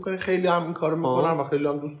سفید میکنن. خیلی هم این کارو میکنن و خیلی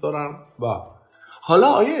هم دوست دارن. و حالا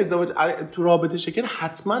آیا ازدواج تو رابطه شکل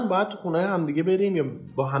حتما باید تو خونه همدیگه بریم یا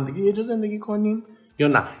با همدیگه یه جا زندگی کنیم یا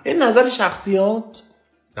نه؟ این نظر شخصیات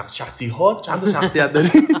چند تا شخصیت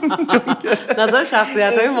داریم. نظر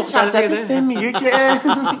شخصیت‌های مختلف. شخصیت سه میگه که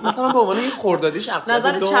مثلا به عنوان یه خردادی شخصیت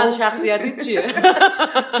نظر چند شخصیتی چیه؟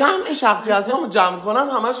 جمع شخصیت‌ها رو جمع کنم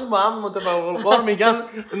همشون با هم متفق القول میگن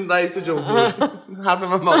رئیس جمهور. حرف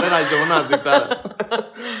من واقعا رئیس جمهور نزدیک‌تر است.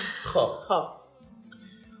 خب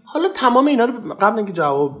حالا تمام اینا رو قبل اینکه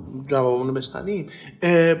جوابمون رو بشنویم،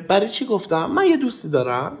 برای چی گفتم؟ من یه دوستی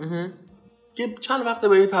دارم که چند وقته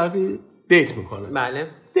با یه طرفی دیت میکنه. بله.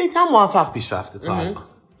 دیت هم موفق پیش رفته تا الان،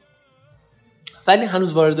 ولی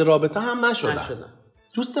هنوز وارد رابطه هم نشدن.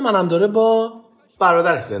 دوست منم داره با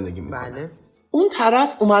برادرش زندگی میکنه. بله. اون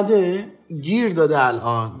طرف اومده گیر داده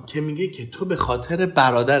الان که میگه که تو به خاطر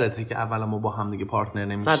برادرته که اولا ما با هم دیگه پارتنر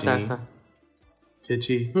نمیشیم. 100%. که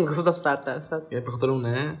چی؟ گفتم 100%. یعنی به خاطر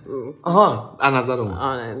اونه؟ آها، از نظر اون.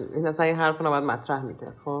 آره، این اصلا این حرفو نباید مطرح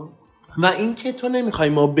میکرد. خب و این که تو نمیخوای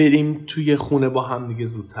ما بریم توی خونه با هم دیگه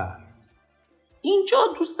زودتر. اینجا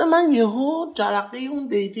دوست من یهو جرقه اون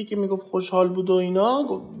دیتی که میگفت خوشحال بود و اینا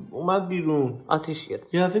اومد بیرون، آتیش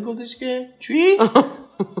گرفت. یه دفعه گفتش که چی؟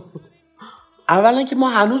 اولا که ما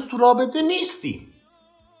هنوز تو رابطه نیستیم.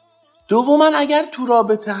 دوما اگر تو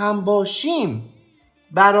رابطه هم باشیم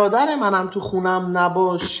برادر منم تو خونم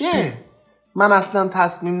نباشه، من اصلا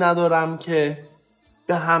تصمیم ندارم که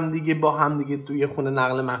به همدیگه با همدیگه توی خونه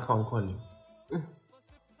نقل مکان کنیم.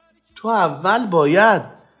 تو اول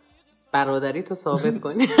باید برادری تو ثابت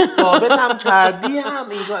کنی. ثابت هم کردی هم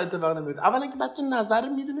اینجا اتفاق نمیفته. اولا که بعد تو نظر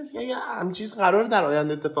میدونست که اگه همین چیز قرار در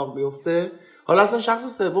آینده اتفاق بیفته، حالا اصلا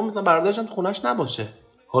شخص سوم مثلا برادرش هم تو خونش نباشه،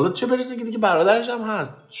 حالا چه برسه که دیگه برادرش هم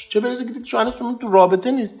هست، چه برسه که دیگه شما هنوز تو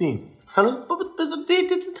رابطه نیستین، هنوز بذار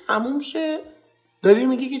دیتتون تموم شه، داری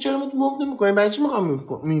میگی که چرا ما تو موو نمی‌کنیم؟ برای چی می‌خوام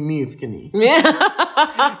میفکنی؟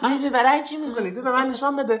 میگه برای چی می‌کنی؟ تو به من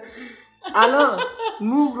نشون بده. الان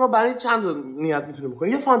موو رو برای چند نیت میتونی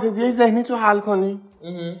بکنی؟ یه فانتزیای ذهنی تو حل کنی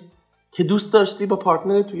که دوست داشتی با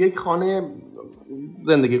پارتنر تو یک خانه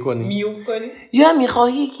زندگی کنی، میوف کنی، یا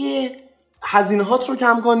میخواهی که هزینه‌هات رو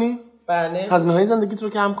کم کنی، بله، هزینه‌های زندگیت رو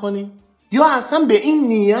کم کنی، یا اصلا به این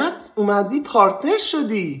نیت اومدی پارتنر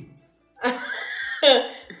شدی.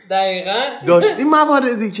 دقیقاً داشتی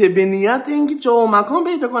مواردی که به نیت اینکه جا و مکان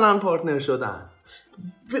پیدا کنن پارتنر شدن.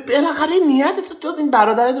 بالاخره نیت تو این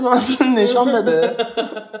برادرت به من نشان بده.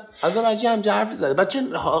 از بچه هم حرفی زده، بچه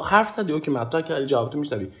حرف زدی که مطرح کردی جواب تو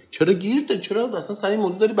میشنوی، چرا گیرده؟ چرا اصلا سر این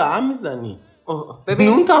موضوع داری به هم میزنی؟ ببین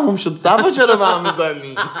نون تموم شد. صفا چرا به هم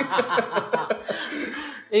میزنی؟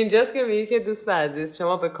 اینجاست که میگه که دوست عزیز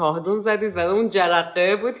شما به کاهدون زدید و اون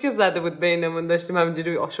جرقه بود که زده بود بینمون، داشتیم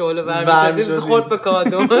همینجوری شعله برمی‌شدید خورد به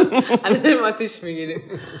کاهدون. الان داریم آتیش میگیریم.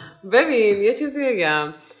 ببین یه چیزی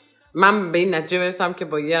بگم، من به این نتیجه برسم که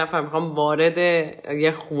با یه نفر میخوام وارد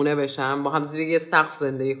یه خونه بشم، با هم زیر یه سقف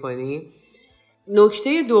زندگی کنیم.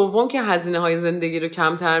 نکته دوم که هزینه‌های زندگی رو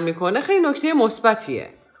کمتر میکنه خیلی نکته مثبتیه.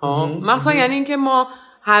 مثلا یعنی اینکه ما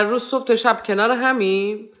هر روز صبح تا شب کنار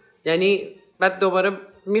همیم، یعنی بعد دوباره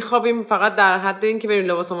میخوابیم فقط در حد اینکه بریم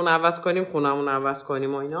لباسمون عوض کنیم، خونمون عوض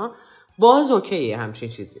کنیم و اینا، باز اوکیه همچین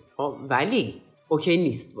چیزی. ولی اوکی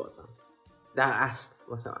نیست بازم در اصل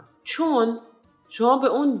مثلا، چون شما به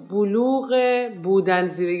اون بلوغ بودن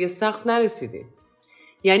زیر یه سقف نرسیدی.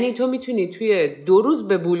 یعنی تو میتونی توی 2 روز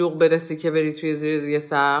به بلوغ برسی که بری توی زیر یه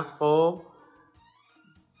سقف. خب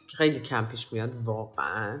خیلی کم پیش میاد،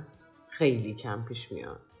 واقعا خیلی کم پیش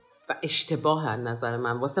میاد و اشتباهه از نظر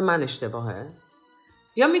من، واسه من اشتباهه.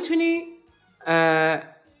 یا میتونی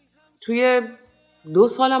توی 2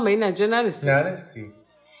 سالم به این نتیجه نرسی.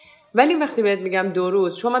 ولی وقتی بهت میگم 2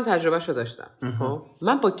 روز، چون من تجربهشو داشتم،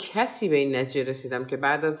 من با کسی به این نتیجه رسیدم که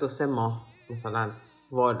بعد از 2-3 ماه مثلا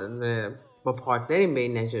با پارتنریم به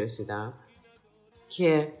این نتیجه رسیدم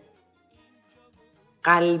که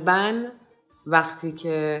قلباً وقتی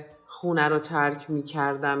که خونه رو ترک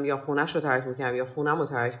میکردم یا خونه‌ش رو ترک میکردم یا خونم رو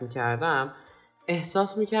ترک میکردم،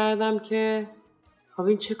 احساس میکردم که خب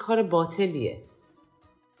این چه کار باطلیه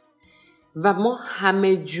و ما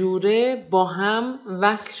همه جوره با هم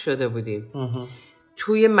وصل شده بودیم.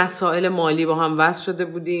 توی مسائل مالی با هم وصل شده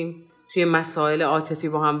بودیم، توی مسائل عاطفی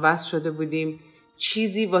با هم وصل شده بودیم،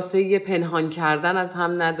 چیزی واسه یه پنهان کردن از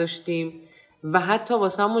هم نداشتیم و حتی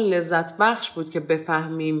واسه همون لذت بخش بود که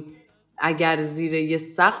بفهمیم اگر زیر یه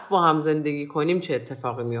سقف با هم زندگی کنیم چه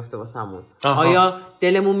اتفاقی میفته واسه همون. آیا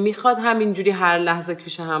دلمون میخواد همینجوری هر لحظه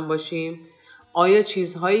پیش هم باشیم؟ آیا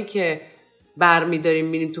چیزهایی که برمیداریم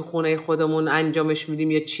میریم تو خونه خودمون انجامش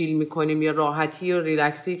میدیم یا چیل میکنیم یا راحتی و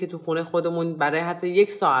ریلکسی که تو خونه خودمون برای حتی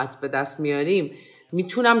 1 ساعت به دست میاریم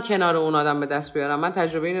میتونم کنار اون آدم به دست بیارم؟ من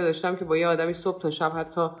تجربه اینو داشتم که با یه آدمی صبح تا شب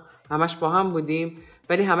حتی همش با هم بودیم،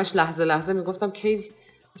 ولی همش لحظه لحظه میگفتم کی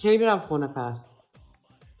برم خونه، پس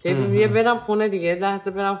کی برم خونه دیگه،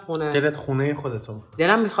 لحظه برم خونه. دلت خونه خودتون؟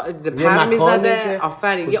 دلم پر میزده.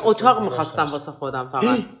 آفرین، یه اتاق میخواستم واسه خودم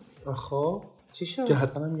فقط. خب چی شد؟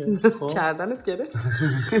 کردنم گرفت. کردنت گرفت؟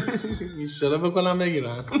 بیشتره بکنم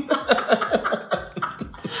بگیرن.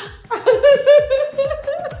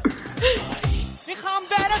 میخوام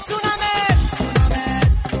برسونمت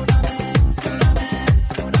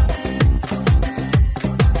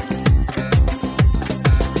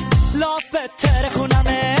لافت تره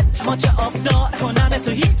کنمت ماچه آبدار کنمت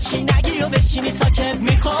تو هیچی نگی و بشینی ساکت.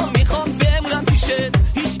 میخوام بمونم پیشت،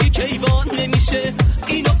 هیچکی کیوان نمیشه،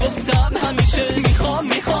 اینو گفتم همیشه.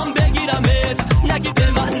 میخوام بگیرمت، نگی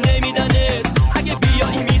به من نمیدنت، اگه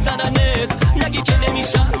بیایی میزننت، نگی که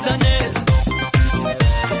نمیشم زنت.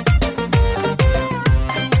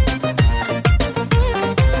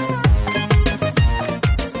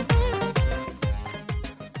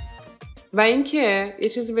 و اینکه یه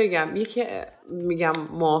چیزی بگم، یکی میگم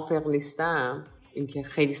موافق نیستم اینکه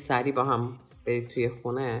خیلی سریع با هم برید توی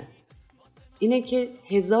خونه، اینه که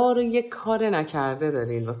 1001 کار نکرده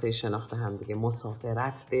دارین واسه شناخت هم دیگه.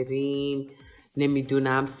 مسافرت برین،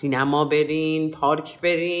 نمیدونم سینما برین، پارک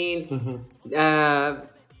برین،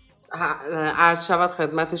 عرض شود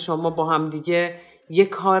خدمت شما با هم دیگه یه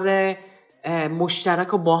کار مشترک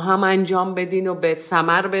رو با هم انجام بدین و به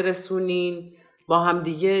ثمر برسونین، با هم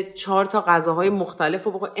دیگه 4 تا غذاهای مختلف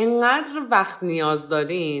رو بخورین. انقدر وقت نیاز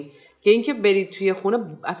دارین که اینکه برید توی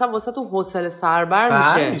خونه اصلا واسه تو حوصله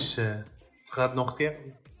سربر میشه. فقط نقطه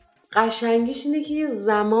قشنگیش اینه که یه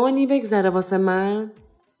زمانی بگذره واسه من،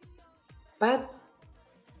 بعد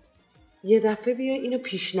یه دفعه بیا اینو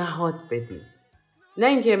پیشنهاد بدی. نه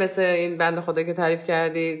اینکه مثل این بنده خدا که تعریف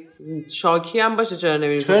کردی شاکی هم باشه چرا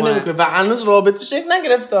نمیکنه و هنوز رابطه شکل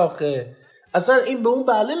نگرفته آخه. اصلا این به اون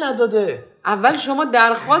بله نداده. اول شما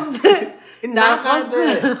درخواست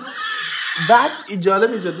بعد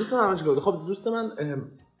جالب اینجا دوست من همش گفت. خب دوست من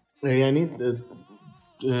یعنی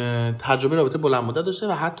تجربه رابطه بلند مدت داشته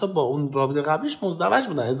و حتی با اون رابطه قبلیش مزدوج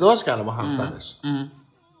بودن، ازدواج کردن با همسرش.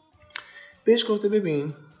 بهش گفته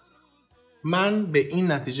ببین من به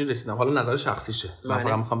این نتیجه رسیدم، حالا نظر شخصیشه، من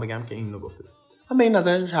فقط میخوام بگم که اینو گفته. من به این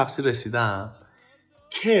نظر شخصی رسیدم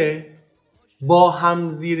که با هم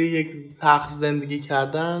زیر یک سقف زندگی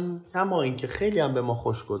کردن، کما اینکه خیلی هم به ما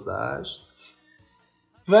خوش گذشت،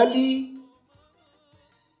 ولی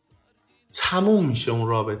تموم میشه اون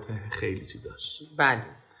رابطه خیلی چیزاش. بله.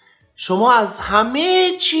 شما از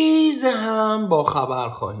همه چیز هم با خبر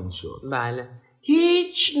خواهید شد. بله.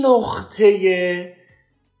 هیچ نقطه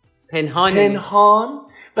پنهان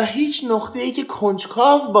و هیچ نقطه‌ای که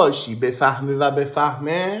کنجکاو باشی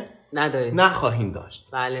بفهمه نداری، نخواهید داشت.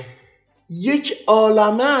 بله. یک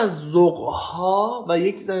عالمه از ذوق‌ها و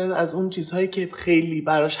یک از اون چیزهایی که خیلی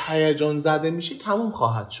براش هیجان زده میشی تموم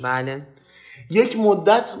خواهد شد. بله.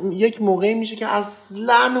 یک موقعی میشه که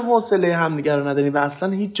اصلاً حوصله همدیگه رو ندارین و اصلاً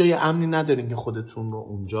هیچ جای امنی ندارین که خودتون رو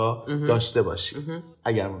اونجا داشته باشین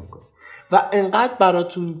اگر ممکنه. و انقدر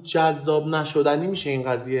براتون جذاب نشدنی میشه این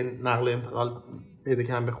قضیه نقل انتقال پیدا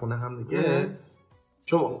کردن به خونه هم دیگه،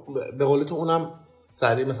 چون به قول تو اونم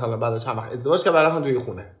سریع مثلا بعد از چند وقت ازدواج که برای هم توی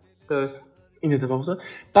خونه درست این اتفاق افتاد.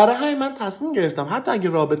 برای همین من تصمیم گرفتم حتی اگه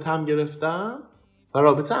رابطه هم گرفتم و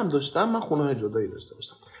رابطه هم داشتم من خونه جدایی داشته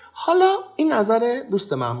باشم. حالا این نظر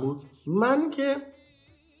دوست من بود. من که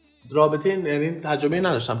رابطه یعنی تجربه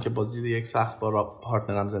نداشتم که با زیر یک سقف با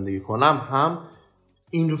پارتنرم زندگی کنم، هم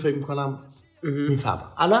این رو فکر میکنم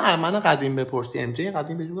میفهمم. الان من قدیم بپرسی امجی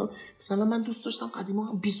قدیم بگم مثلا من دوست داشتم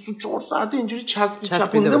قدیما 24 ساعت اینجوری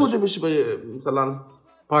چسبونده بوده بشه به مثلا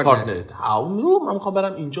پارتنرت. من میخوام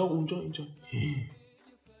برم اینجا اونجا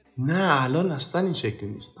نه، الان اصلا این شکلی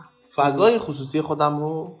نیستم. فضای خصوصی خودم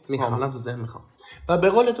رو کاملا تو ذهن میخوام. و به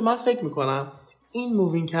قول تو من فکر میکنم این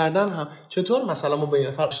مووین کردن هم چطور مثلا ما با یه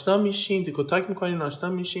نفر آشنا میشین، تیک و تاک میکنین، آشنا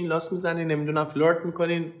میشین، لاس میزنین، نمیدونم فلرت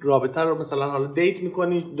میکنین، رابطه رو مثلا حالا دیت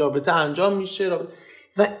میکنین، رابطه انجام میشه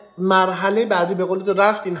و مرحله بعدی به قول تو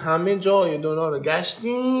رفتین همه جای دنیا رو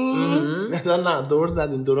گشتین، نه دور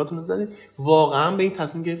زدین، دوراتون رو زدین، واقعا به این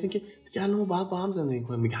تصمیم گرفتین که دیگه الان ما باید با هم زندگی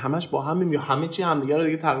کنیم دیگه، همش با همیم یا همه چی همدیگه رو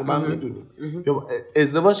دیگه تقریبا میدونیم یا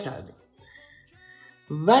ازدواج کردیم.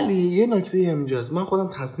 ولی یه نکته اینجاست، من خودم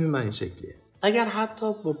تصمیم من این شکلیه، اگر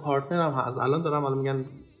حتی با پارتنرم از الان دارم الان میگن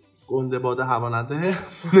گنده باده هوا نده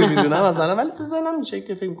نمیدونم از الان، ولی تو ذهنم این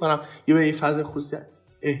شکلی فکر میکنم یه به یه فاز خصوصی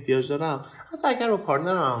احتیاج دارم. حتی اگر با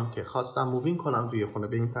پارتنرم که خواستم مووین کنم توی خونه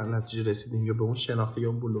به این نتیجه رسیدیم یا به اون شناخته یا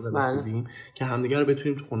اون بلوغ رسیدیم که همدیگه رو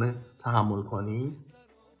بتونیم تو خونه تحمل کنیم،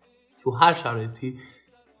 تو هر شرایطی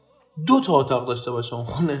 2 تا اتاق داشته باشه اون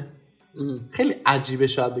خونه. خیلی عجیبه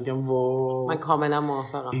شاید بگم من کاملا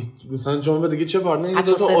موافقم. مثلا شما دیگه چه پارتنری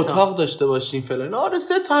 2 تا اتاق داشته باشین فلان، آره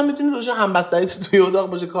 3 تا هم میتونید باشه، همبستری توی اتاق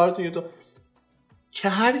باشه، کارتون تو که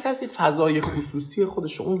هر کسی فضای خصوصی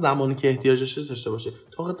خودش اون زمانی که احتیاجش داشته باشه.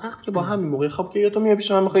 تو تخت که با همین موقع خواب که یا تو میای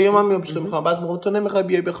پیش من میخوای یا من میام پیش تو میخوام، بعضی موقع تو نمیخوای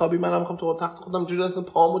بیای بخوابی، منم میخوام تو تخت خودم جوری اصلا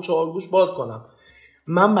پامو چهارگوش باز کنم.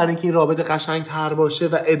 من برای اینکه این رابطه قشنگ‌تر باشه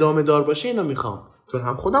و ادامه دار باشه اینو میخوام، چون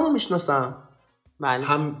هم خودمو میشناسم، بله،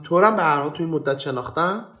 هم طورم به هر حال توی مدت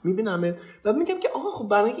شناختم، میبینم و میگم که آقا خب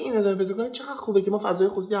برای اینکه این ادامه پیدا کنه چقدر خوبه که ما فضای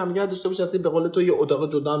خصوصی همدیگه داشته باشیم. اصلا به قول تو یه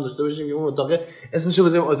اتاق جدا هم داشته باشیم، اون اتاق اسمش رو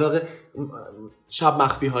بذاریم اتاق شب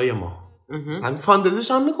مخفی های ما. مثلا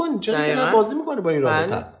فانتزیش هم میکنی، چرا که نه بازی میکنی با این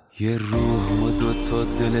رابطه. یه روح و 2 تا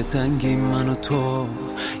دل تنگی من و تو،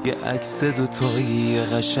 یه عکس 2 تایی یه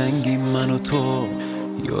قشنگی من و تو،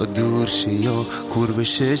 یا دور شه یا کور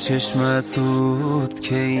بشه چشم اسود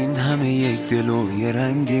که این همه یک دل و یه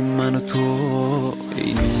رنگی من و تو.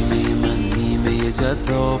 ای نیمه من نیمه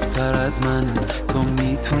جذاب تر از من، تو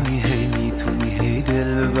میتونی هی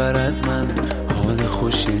دل ببر از من، حال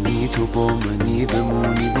خوشنی تو با منی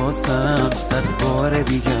بمونی واسم، 100 بار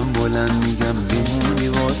دیگم بلند میگم بمونی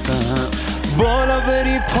واسم. بالا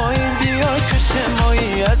بری پایین بیا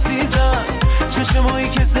چشمایی عزیزم، چشمایی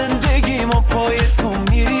که زندگیمو پای تو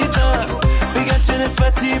میریزم، بگن چه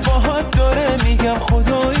نسبتی باهات داره، میگم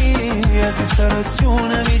خدایی عزیزتر از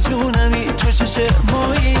جونمی تو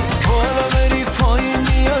چشمایی. بالا بری پایین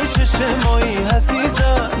بیای چشمایی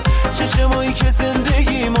عزیزم، چشمایی که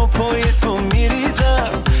زندگیمو پای تو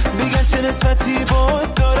میریزم، بگن چه نسبتی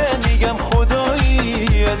باهات داره، میگم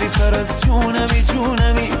خدایی عزیزتر از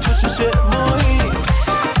جونمی تو چشمایی.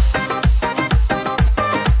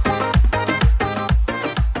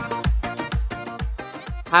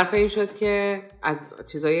 حرف این شد که از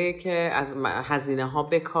چیزایی که از هزینه ها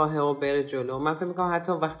بکاهه و بره جلو. من فکر میکنم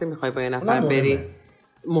حتی وقتی میخوای با یه نفر بری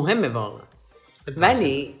مهمه واقعا،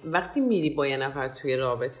 ولی وقتی میری با یه نفر توی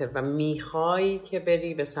رابطه و میخوای که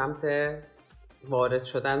بری به سمت وارد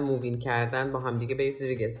شدن، مووین کردن، با هم دیگه برید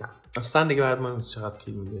زیر گسم، اصلا دیگه برات مهم نیست چقدر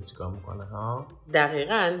کی میگه چیکار میکنه ها.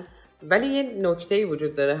 دقیقاً. ولی یه نکته‌ای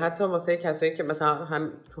وجود داره حتی واسه کسایی که مثلا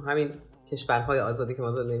هم تو همین کشورهای آزادی که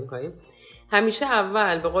ما زندگی می‌کنیم، همیشه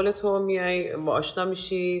اول به قول تو میای با آشنا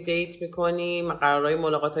میشی، دیت میکنی، قرارای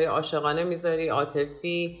ملاقات‌های عاشقانه میذاری،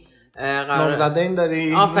 عاطفی، نامزده این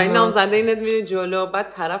داری، آفرین نامزده اینت میره جلو، بعد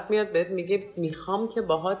طرف میاد بهت میگه میخوام که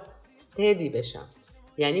باهات استدی بشم،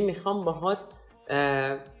 یعنی میخوام باهات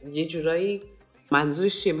یه جورایی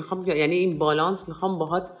منظورش چیه؟ میخوام یعنی این بالانس میخوام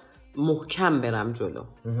باهات محکم برم جلو.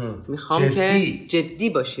 میخوام که جدی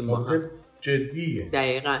باشیم با هم. جدیه.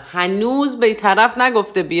 دقیقاً. هنوز به طرف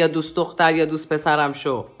نگفته بیا دوست دختر یا دوست پسرم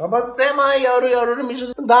شو. بابا 3 ماه یارو رو میشه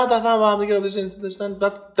 10 دفعه با هم دیگه رابطه جنسی داشتن،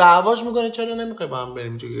 بعد دعواش میکنه چرا نمیخوای با هم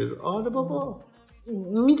بریم جوگیر. آره بابا.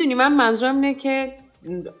 میدونی من منظورم اینه که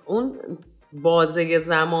اون بازه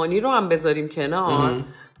زمانی رو هم بذاریم کنار،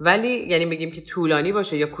 ولی یعنی بگیم که طولانی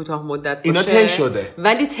باشه یا کوتاه مدت باشه. اینا طی شده.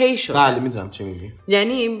 ولی طی شده. بله میدونم چی میگی.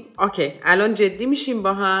 یعنی اوکی الان جدی میشیم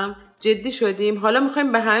با هم، جدی شدیم، حالا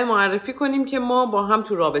میخوایم به همه معرفی کنیم که ما با هم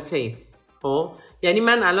تو رابطه ایم. خب یعنی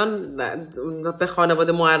من الان به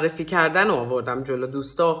خانواده معرفی کردن رو آوردم جلو،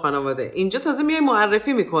 دوستا و خانواده. اینجا تازه میای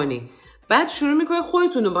معرفی میکنی، بعد شروع میکنی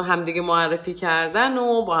خودتون رو با هم دیگه معرفی کردن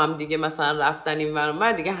و با هم دیگه مثلا رفتن این ور اون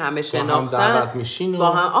ور دیگه، همه شناختن، با هم دعوت میشین با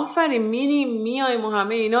هم آفرین میریم میایم و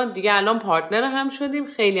همه اینا دیگه. الان پارتنر هم شدیم،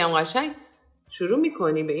 خیلی هم قشنگ شروع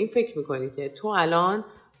میکنی به این فکر میکنی که تو الان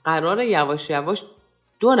قراره یواش یواش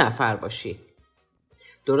 2 نفر باشی.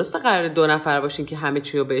 درسته قراره 2 نفر باشین که همه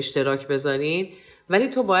چی رو به اشتراک بذارین، ولی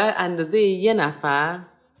تو باید اندازه 1 نفر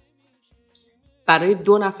برای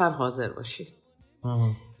 2 نفر حاضر باشی.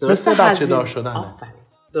 مثل بچه دار شدن. آفرین.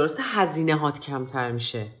 درسته هزینه هات کمتر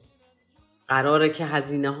میشه، قراره که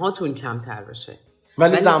هزینه هاتون کمتر بشه،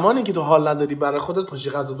 ولی زمانی که تو حال نداری برای خودت پاشی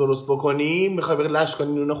غذا درست بکنی، میخوای بری لش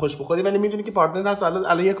کنی نون خوش بخوری، ولی میدونی که پارتنر هست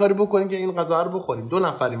الان یه کاری بکنیم که این غذا رو بخوریم. 2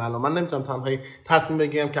 نفریم الان، من نمیتونم تنهایی تصمیم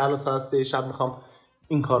بگیرم که الان ساعت 3 شب میخوام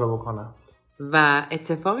این کارو بکنم. و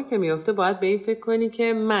اتفاقی که میفته باید به این فکر کنی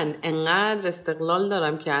که من انقدر استقلال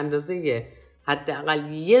دارم که اندازه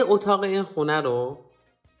حداقل یه اتاق این خونه رو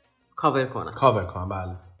کاور کنم.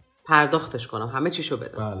 بله. پرداختش کنم، همه چیشو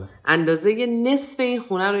بدم. بله. اندازه نصف این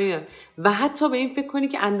خونه رو و حتی به این فکر کنی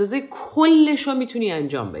که اندازه کلش رو میتونی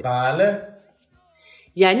انجام بدی. بله.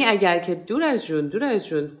 یعنی اگر که دور از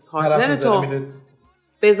جون پارتنر تو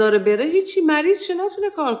بذاره بره، هیچی مریض شه نتونه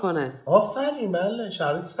کار کنه. آفرین. بله.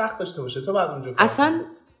 شرایط سخت داشته باشه تو بعد اونجا اصلا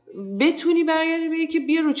بتونی برگردی بگی که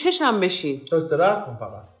بیا رو چشم بشی، تو استراحت کن،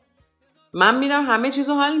 فقط من میرم همه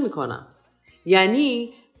چیزو حل میکنم.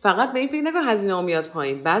 یعنی فقط به این فکر نکن هزینه ها میاد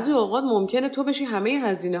پایین. بعضی اوقات ممکنه تو بشی همه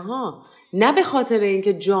هزینه ها، نه به خاطر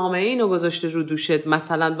اینکه جامعه اینو گذاشته رو دوشت،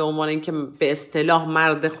 مثلا به عنوان اینکه به اصطلاح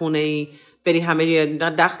مرد خونه ای بری همه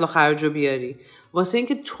دخل و خرج رو بیاری، واسه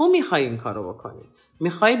اینکه تو میخوای این کارو بکنی.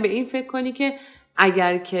 میخوای به این فکر کنی که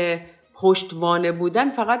اگر که پشتوانه بودن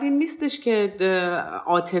فقط این نیستش که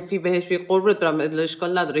عاطفی بهش قربت برم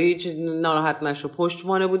اشکال نداره هیچ ناراحت نشو.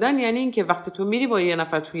 پشتوانه بودن یعنی این که وقتی تو میری با یه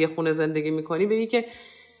نفر توی خونه زندگی میکنی، ببینی که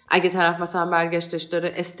اگه طرف مثلا برگشتش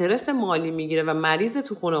داره استرس مالی میگیره و مریض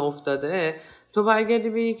تو خونه افتاده، تو برگردی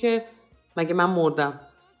ببینی که مگه من مردم،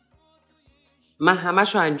 من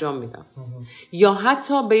همشو انجام میدم. یا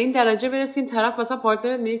حتی به این درجه برسین طرف مثلا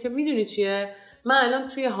پارتنرت میگه که میدونی چیه، من الان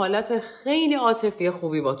توی حالت خیلی عاطفی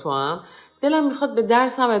خوبی با تو هم، دلم میخواد به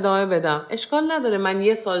درسم ادامه بدم، اشکال نداره من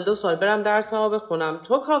 1 سال 2 سال برم درسمو بخونم،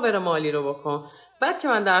 تو کاور مالی رو بکن، بعد که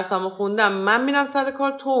من درسمو خوندم من میرم سر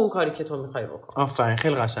کار، تو اون کاری که تو میخوای بکن. آفرین.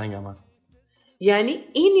 خیلی قشنگم هست.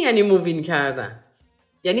 یعنی مووین کردن،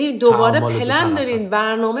 یعنی دوباره پلن دارین،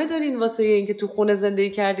 برنامه دارین واسه اینکه تو خونه زندگی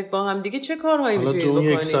کردید با هم دیگه چه کارهایی میتونید بکنید. حالا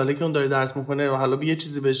تو 1 ساله که اون داره درس میکنه و حالا یه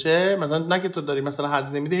چیزی بشه، مثلا نه که تو داری مثلا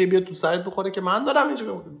هزینه میده هی بیا تو سرت بخوره که من دارم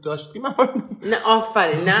اینجا داشتی نه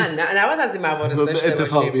آفرین. نه نباید از این موارد داشته باشیم.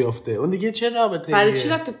 اتفاق بیفته. اون دیگه چه رابطه‌ایه؟ برای چی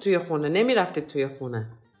رفتید توی خونه؟ نمیرفتید توی خونه،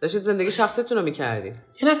 داشتید زندگی شخصیتون رو میکردید.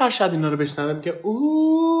 یه نفر شاید اینا رو بشنوه که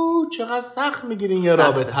او چقدر سخت میگیرین یه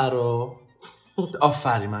رابطه رو.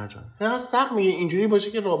 آفرین مرجان. چقدر سخت میگه اینجوری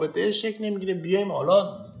باشه که رابطه شکل نمیگیره، بیایم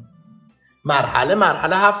حالا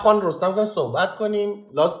مرحله 7 خان رستم کنیم، صحبت کنیم،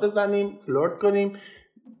 لاس بزنیم، فلرت کنیم،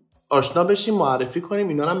 آشنا بشیم، معرفی کنیم،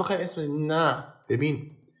 اینا رو هم بخوایم اسم بدیم. نه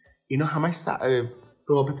ببین اینا همش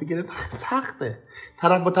رابطه گرفتن سخته.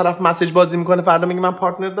 طرف با طرف مسیج بازی میکنه، فردا میگه من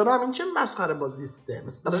پارتنر دارم، این چه مسخره بازی است؟ چه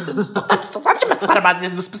مسخره بازی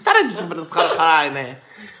دوست پسر اینجوری مسخره خراینه.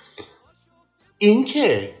 این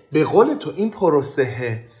که به قول تو این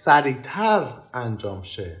پروسه سریعتر انجام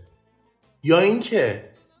شه یا این که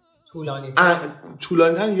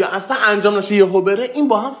طولانی‌تر یا اصلا انجام نشه یهو بره، این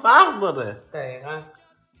با هم فرق داره. دقیقاً.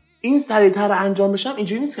 این سریعتر انجام بشم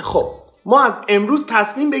اینجوری نیست که خب ما از امروز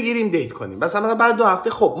تصمیم بگیریم دیت کنیم، مثلا بعد 2 هفته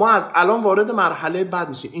خب ما از الان وارد مرحله بعد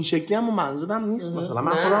میشیم. این شکلی هم منظورم نیست. مثلا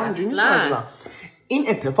من خودم اینجوری نیست منظورم. این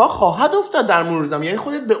اتفاق خواهد افتاد در مرور زمان، یعنی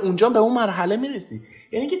خودت به اونجا به اون مرحله میرسی،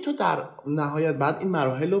 یعنی که تو در نهایت بعد این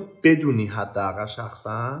مراحل رو بدونی حداقل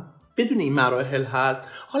شخصا بدون این مراحل هست.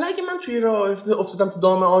 حالا اگه من توی راه افتادم تو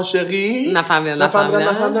دام عاشقی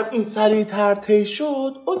نفهمیدم این سریع‌تر طی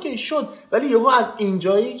شد، اوکی شد، ولی یهو از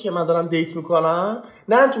اینجایی که من دارم دیت میکنم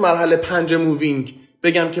نرم تو مرحله 5 مووینگ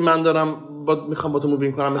بگم که من دارم میخوام با تو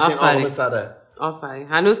مووینگ کنم مثل این آقا سره. آفرین.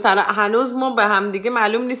 هنوز ما به هم دیگه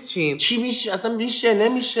معلوم نیست چی میشه، اصلا میشه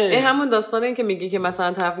نمیشه. این همون داستانه این که میگی که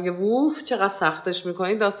مثلا طرف میگه ووف چقدر سختش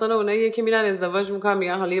میکنی، داستان اوناییه که میرن ازدواج میکنن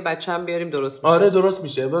میگن حالا یه بچه‌ام بیاریم درست میشه. آره درست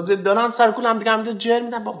میشه، دارن سر کول هم دیگه جر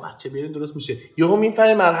میدن با بچه بیاریم درست میشه. یهو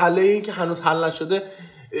میفهمی مرحله ای که هنوز حل نشده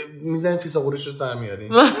میزنن فیساغورش رو در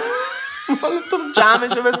میاریم. حالا تو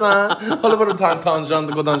جمعشو بزن، حالا برو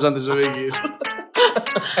تانژانتشو بگیر.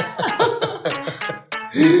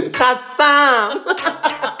 خستم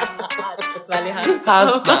ولی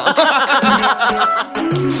هستم.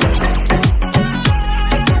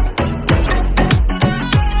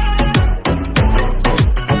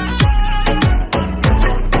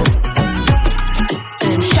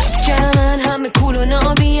 امشب جمعن همه کول و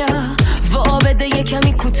نابیا، وا بده یه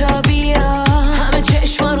کمی کوتا بیا، همه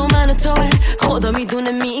چشما رو من و توه، خدا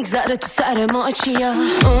میدونه میگذره تو سر ما چیا.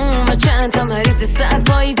 و چند تا مریض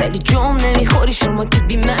سربایی ولی جم نمیخوری شما که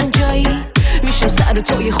بی من جایی، میشم سر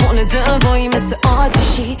توی خونه دوایی مثل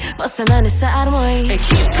آتشی واسه من سرمایی.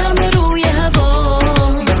 کیپم روی هوا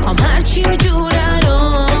بخوام هرچی و جور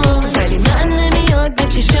الان، ولی من نمیاد به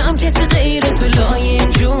چشم کسی غیر تو لایم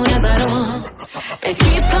جونه برام.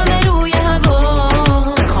 کیپم روی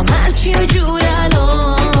هوا بخوام هرچی و جور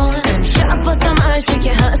الان، امشب واسم هرچی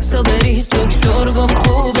که هست و بریز، دکتر گفت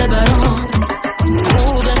خوبه برام،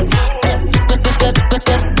 خوبه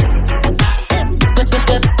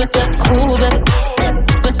خوبه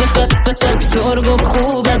دکتر گفت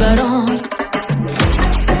خوبه برام.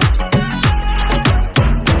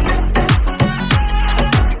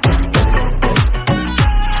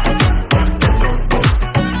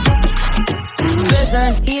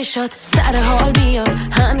 بزن یه شات سر حال بیا،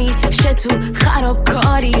 همیشه تو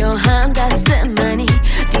خرابکاری یا هم دست منی،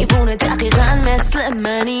 دیوونه دقیقا مثل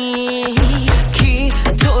منی. کی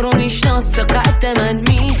تو رو میشناسه قد من،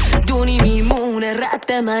 میدونی میمونه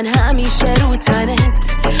رد من همیشه رو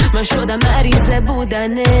تنت، من شدم مریض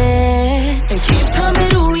بودنت. کیپم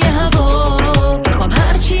روی هوا بخوام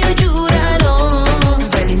هرچی و جور الان،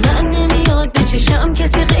 ولی من نمیاد به چشم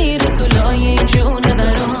کسی غیر تو لایه جونه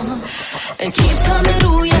برام. کیپم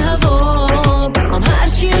روی هوا بخوام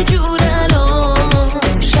هرچی و جور الان،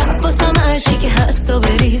 امشب واسم هرچی که هست و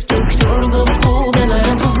بریز، دکتر گفت خوبه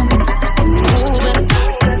برام، خوبه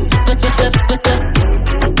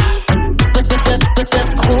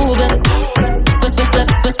خوبه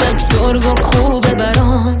دکتر گفت خوبه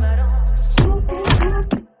برام.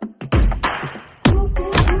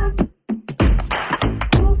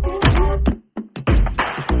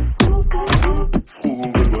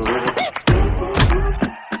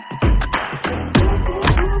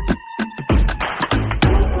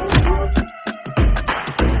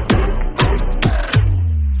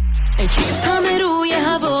 کیپم روی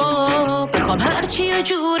هوا بخوام هرچی و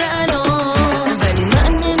جور الان، ولی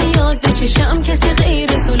من نمیاد به چشم کسی غیر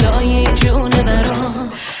تو لایه جونه برام.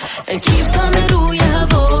 کیپم روی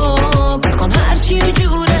هوا بخوام هرچی و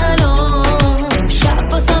جور